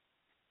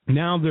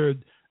 Now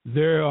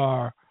they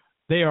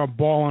are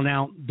balling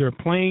out. They're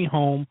playing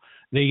home.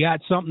 They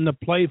got something to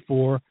play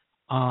for.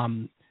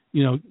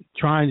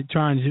 Trying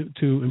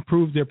to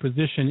improve their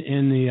position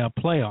in the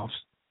playoffs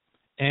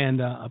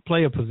and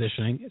player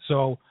positioning.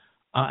 So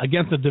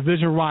against a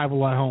division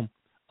rival at home.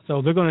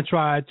 So they're going to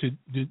try to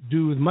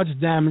do as much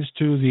damage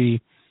to the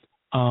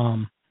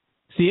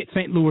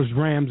St. Louis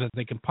Rams as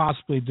they can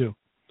possibly do.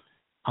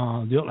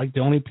 The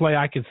only play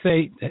I could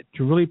say that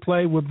to really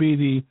play would be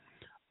the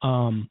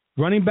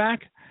running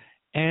back,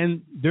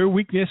 and their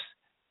weakness,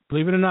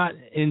 believe it or not,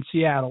 in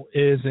Seattle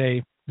is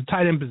the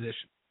tight end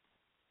position.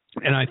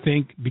 And I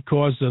think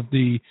because of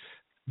the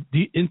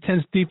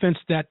intense defense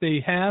that they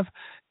have,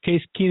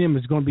 Case Keenum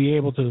is going to be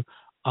able to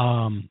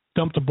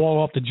dump the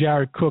ball off to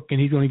Jared Cook, and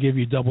he's going to give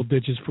you double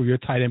digits for your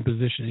tight end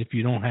position if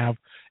you don't have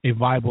a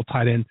viable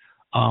tight end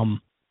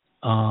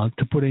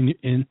to put in.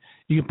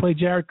 You can play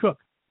Jared Cook.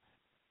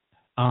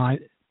 What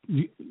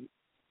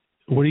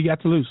do you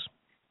got to lose?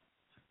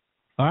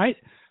 All right.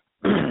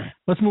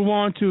 Let's move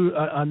on to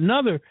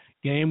another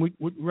game.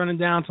 We're running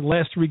down to the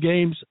last 3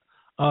 games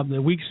of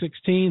the Week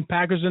 16.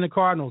 Packers and the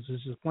Cardinals.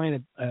 This is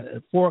playing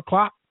at 4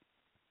 o'clock.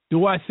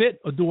 Do I sit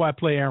or do I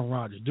play Aaron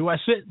Rodgers? Do I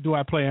sit? Do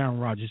I play Aaron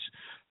Rodgers?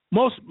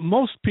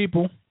 Most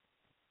people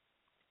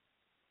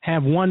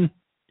have one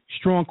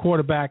strong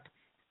quarterback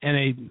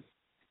and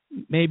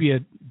maybe a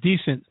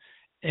decent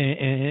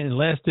and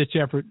last-ditch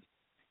effort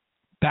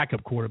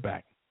backup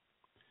quarterback.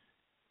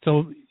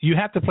 So you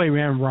have to play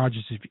Aaron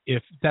Rodgers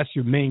if that's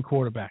your main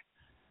quarterback.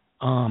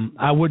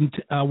 I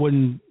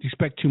wouldn't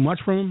expect too much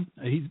from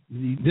him.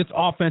 This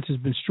offense has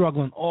been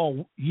struggling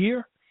all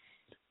year,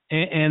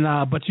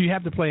 but you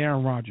have to play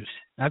Aaron Rodgers.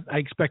 I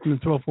expect him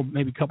to throw for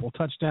maybe a couple of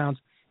touchdowns.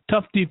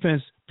 Tough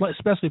defense,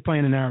 especially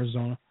playing in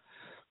Arizona.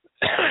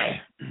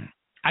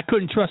 I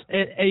couldn't trust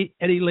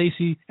Eddie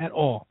Lacy at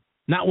all.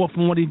 Not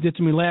from what he did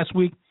to me last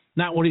week.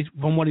 Not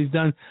from what he's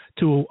done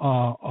to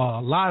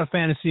a lot of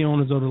fantasy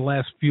owners over the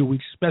last few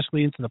weeks,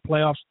 especially into the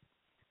playoffs.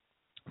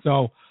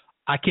 So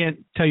I can't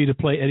tell you to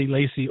play Eddie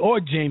Lacy or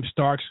James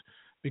Starks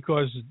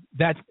because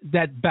that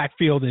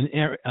backfield in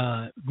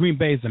Green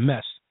Bay is a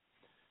mess.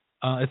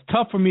 It's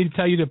tough for me to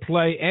tell you to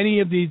play any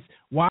of these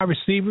wide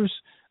receivers,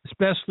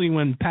 especially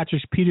when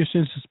Patrick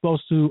Peterson is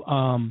supposed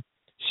to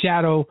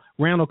shadow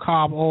Randall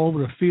Cobb all over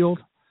the field.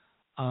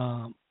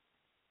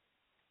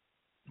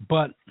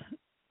 But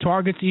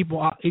targets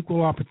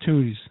equal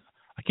opportunities.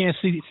 I can't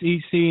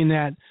seeing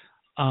that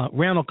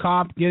Randall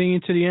Cobb getting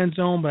into the end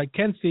zone, but I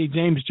can see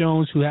James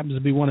Jones, who happens to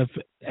be one of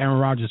Aaron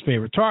Rodgers'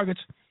 favorite targets,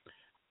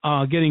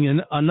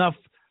 getting enough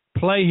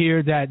play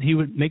here that he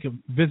would make a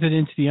visit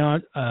into the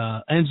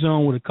end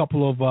zone with a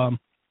couple of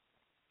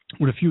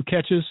with a few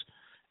catches,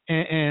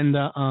 and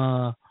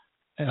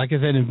like I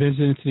said, and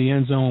visit into the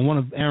end zone. One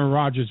of Aaron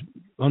Rodgers,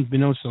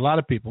 unbeknownst to a lot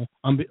of people,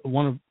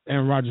 one of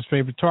Aaron Rodgers'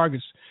 favorite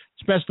targets,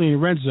 especially in the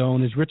red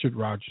zone, is Richard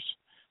Rodgers.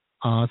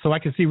 So I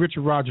can see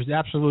Richard Rodgers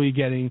absolutely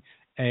getting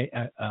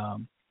a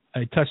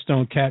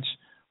touchdown catch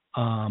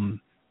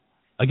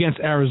against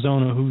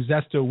Arizona,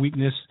 that's their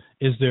weakness,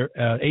 is their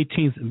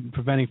 18th in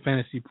preventing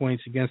fantasy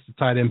points against the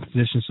tight end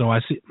position. So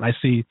I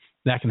see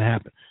that can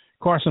happen.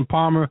 Carson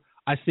Palmer,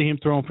 I see him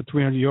throwing for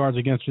 300 yards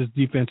against this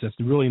defense that's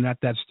really not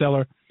that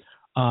stellar,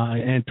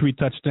 and 3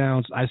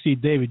 touchdowns. I see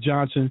David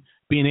Johnson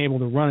being able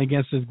to run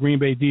against this Green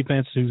Bay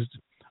defense, who's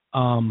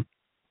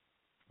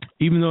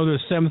even though they're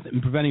 7th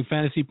in preventing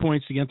fantasy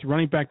points against the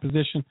running back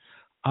position,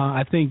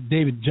 I think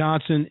David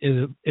Johnson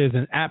is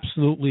an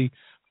absolutely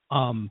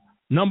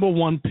number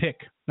 1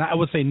 pick. Not I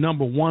would say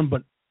number 1,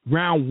 but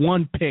round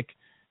 1 pick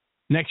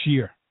next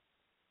year.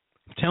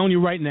 I'm telling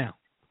you right now,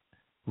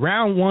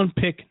 round 1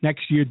 pick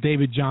next year,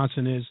 David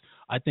Johnson is.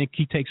 I think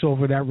he takes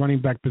over that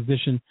running back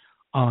position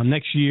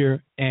next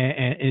year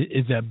and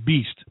is a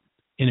beast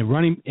in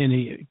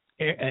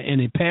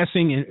a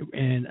passing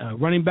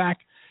and running back.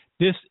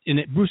 This in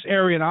the Bruce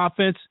Arians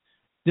offense,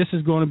 this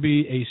is going to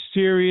be a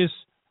serious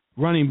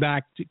running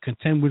back to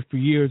contend with for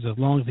years as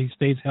long as he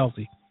stays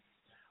healthy.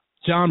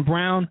 John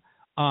Brown,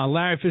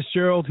 Larry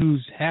Fitzgerald, who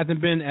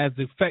hasn't been as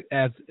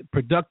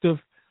productive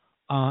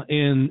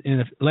in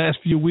the last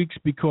few weeks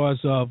because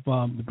of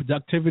the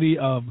productivity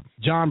of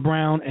John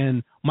Brown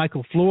and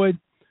Michael Floyd.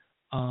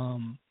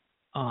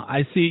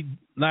 I see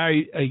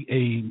Larry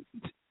a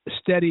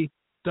steady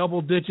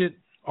double-digit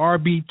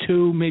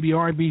RB2, maybe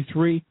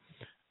RB3.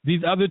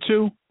 These other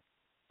 2,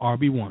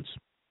 RB1s.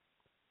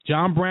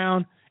 John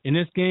Brown in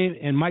this game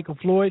and Michael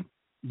Floyd,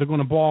 they're going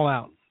to ball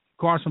out.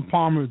 Carson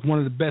Palmer is one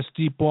of the best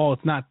deep ball,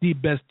 if not the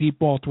best deep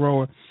ball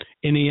thrower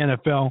in the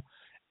NFL,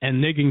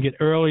 and they can get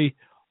early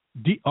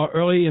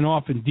and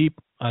often deep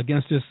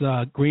against this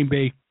Green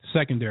Bay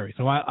secondary.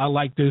 So I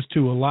like those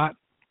two a lot,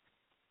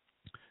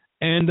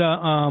 and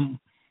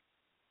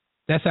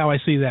that's how I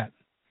see that.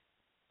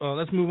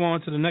 Let's move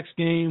on to the next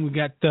game. We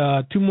got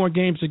 2 more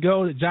games to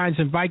go. The Giants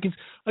and Vikings.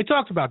 I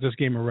talked about this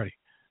game already.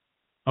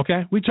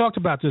 Okay, we talked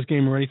about this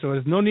game already, so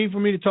there's no need for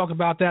me to talk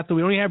about that. So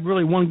we only have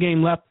really one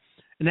game left,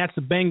 and that's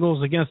the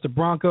Bengals against the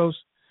Broncos,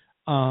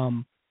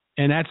 and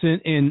that's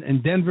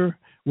in Denver,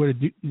 where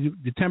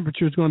the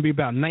temperature is going to be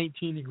about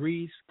 19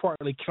 degrees,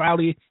 partly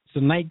cloudy. It's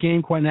a night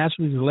game, quite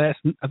naturally.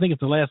 I think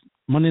it's the last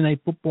Monday Night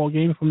Football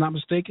game, if I'm not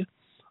mistaken,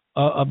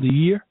 of the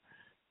year,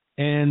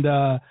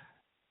 and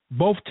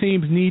both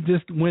teams need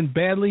this win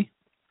badly.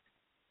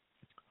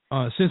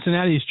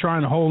 Cincinnati is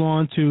trying to hold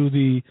on to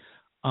the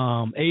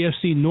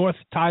AFC North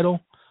title,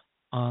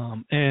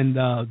 and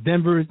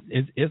Denver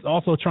is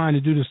also trying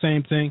to do the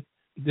same thing.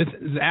 This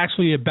is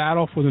actually a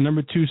battle for the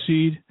number 2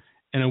 seed,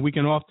 and a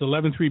weekend off, the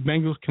 11-3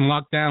 Bengals can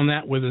lock down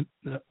that with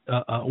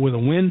a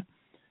win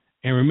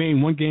and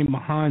remain 1 game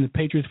behind the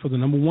Patriots for the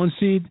number 1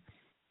 seed.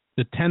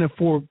 The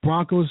 10-4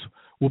 Broncos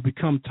will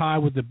become tied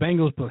with the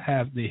Bengals, but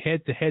have the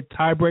head-to-head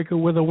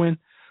tiebreaker with a win.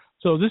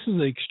 So this is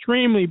an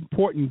extremely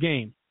important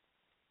game.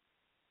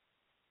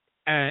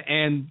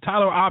 And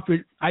Tyler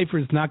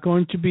Eifert is not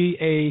going to be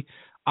a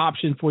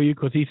option for you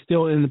because he's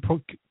still in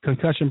the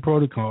concussion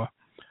protocol.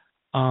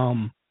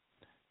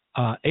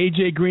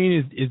 A.J.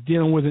 Green is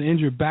dealing with an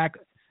injured back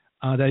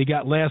that he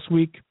got last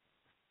week,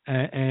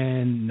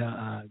 and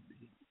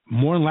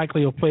more than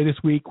likely he'll play this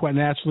week, quite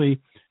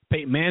naturally.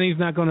 Peyton Manning's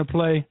not going to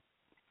play.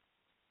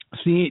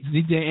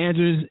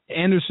 C.J.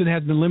 Anderson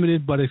has been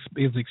limited, but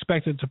is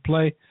expected to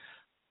play.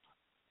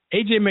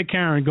 A.J.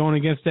 McCarron going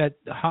against that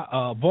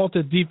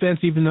vaulted defense,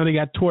 even though they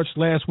got torched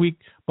last week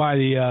by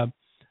the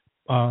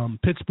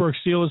Pittsburgh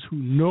Steelers, who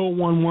no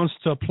one wants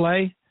to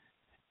play.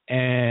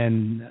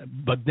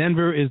 But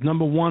Denver is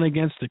number 1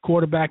 against the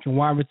quarterback and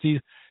wide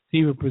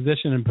receiver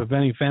position and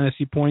preventing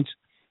fantasy points.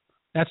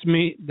 That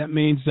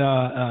means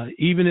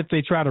even if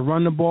they try to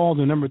run the ball,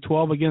 they're number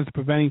 12 in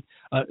preventing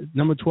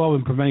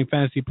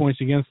fantasy points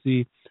against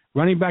the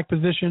running back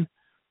position.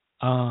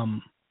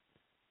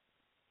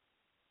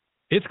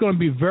 It's going to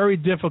be very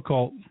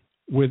difficult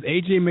with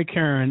A.J.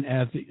 McCarron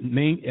as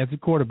the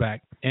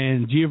quarterback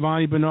and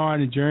Giovanni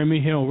Bernard and Jeremy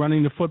Hill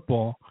running the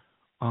football,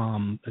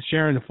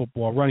 sharing the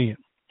football, running it.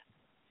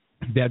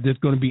 That there's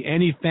going to be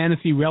any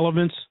fantasy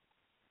relevance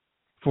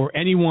for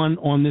anyone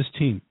on this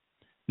team.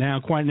 Now,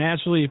 quite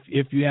naturally,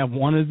 if you have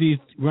one of these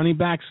running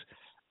backs,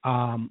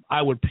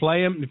 I would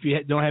play him if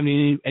you don't have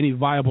any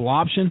viable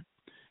option.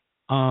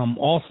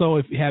 Also,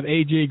 if you have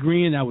A.J.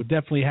 Green, I would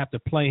definitely have to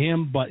play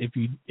him. But if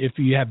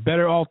you have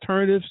better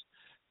alternatives,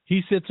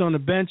 he sits on the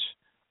bench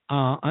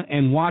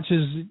and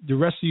watches the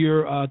rest of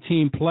your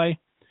team play.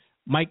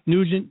 Mike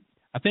Nugent,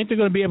 I think they're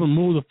going to be able to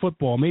move the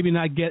football, maybe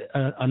not get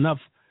enough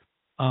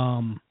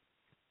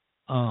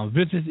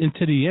visits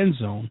into the end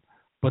zone,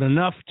 but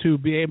enough to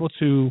be able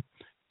to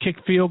kick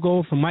field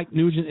goals. So Mike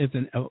Nugent is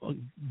a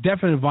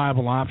definite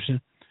viable option.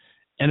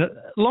 And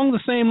along the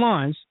same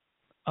lines,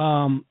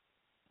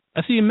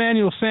 I see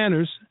Emmanuel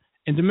Sanders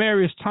and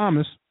Demaryius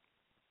Thomas,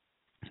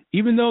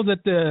 even though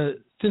that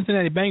the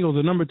Cincinnati Bengals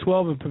are number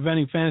 12 in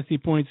preventing fantasy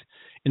points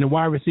in the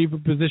wide receiver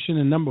position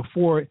and number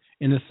 4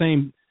 in the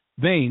same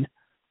vein,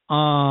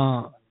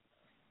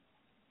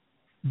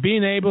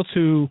 being able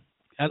to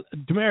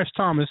Demaryius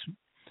Thomas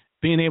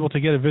being able to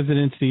get a visit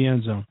into the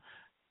end zone.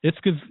 It's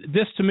because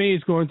this to me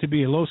is going to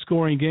be a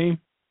low-scoring game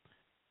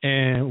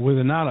and with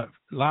not a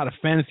lot of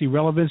fantasy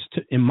relevance,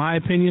 in my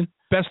opinion.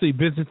 Especially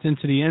visits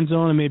into the end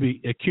zone and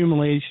maybe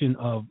accumulation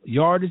of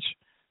yardage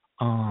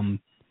and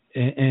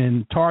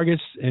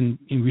targets and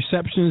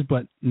receptions,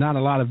 but not a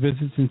lot of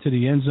visits into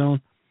the end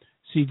zone.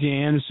 C.J.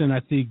 Anderson, I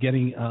think,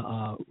 getting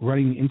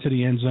running into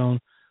the end zone,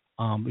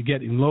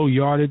 getting low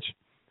yardage.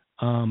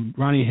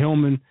 Ronnie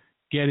Hillman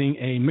getting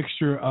a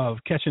mixture of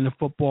catching the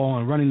football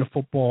and running the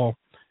football,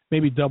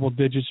 maybe double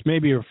digits,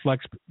 maybe a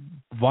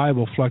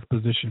viable flex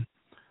position.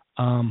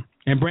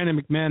 And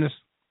Brandon McManus,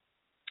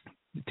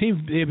 the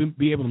team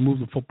be able to move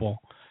the football.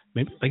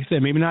 Maybe, like I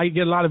said, maybe not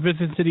get a lot of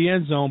visits to the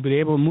end zone, but be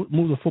able to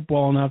move the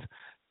football enough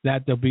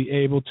that they'll be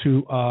able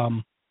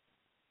to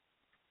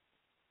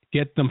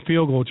get them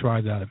field goal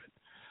tries out of it.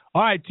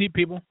 All right,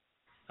 people,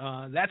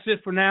 that's it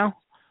for now.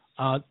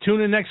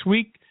 Tune in next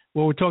week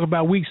where we'll talk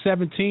about Week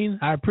 17.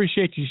 I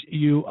appreciate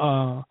you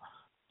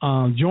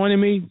joining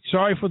me.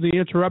 Sorry for the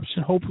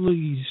interruption.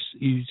 Hopefully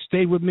you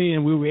stayed with me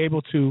and we were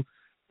able to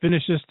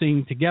finish this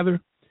thing together.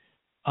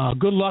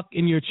 Good luck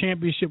in your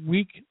championship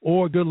week,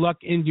 or good luck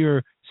in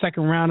your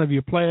second round of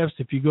your playoffs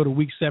if you go to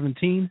Week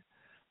 17.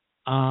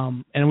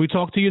 And we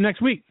talk to you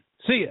next week.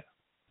 See ya.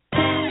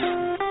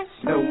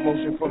 Slow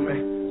motion for me,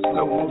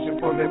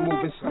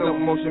 moving slow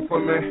motion for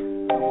me.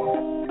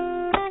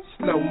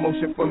 Slow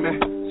motion for me,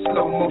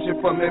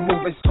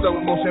 moving slow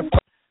motion for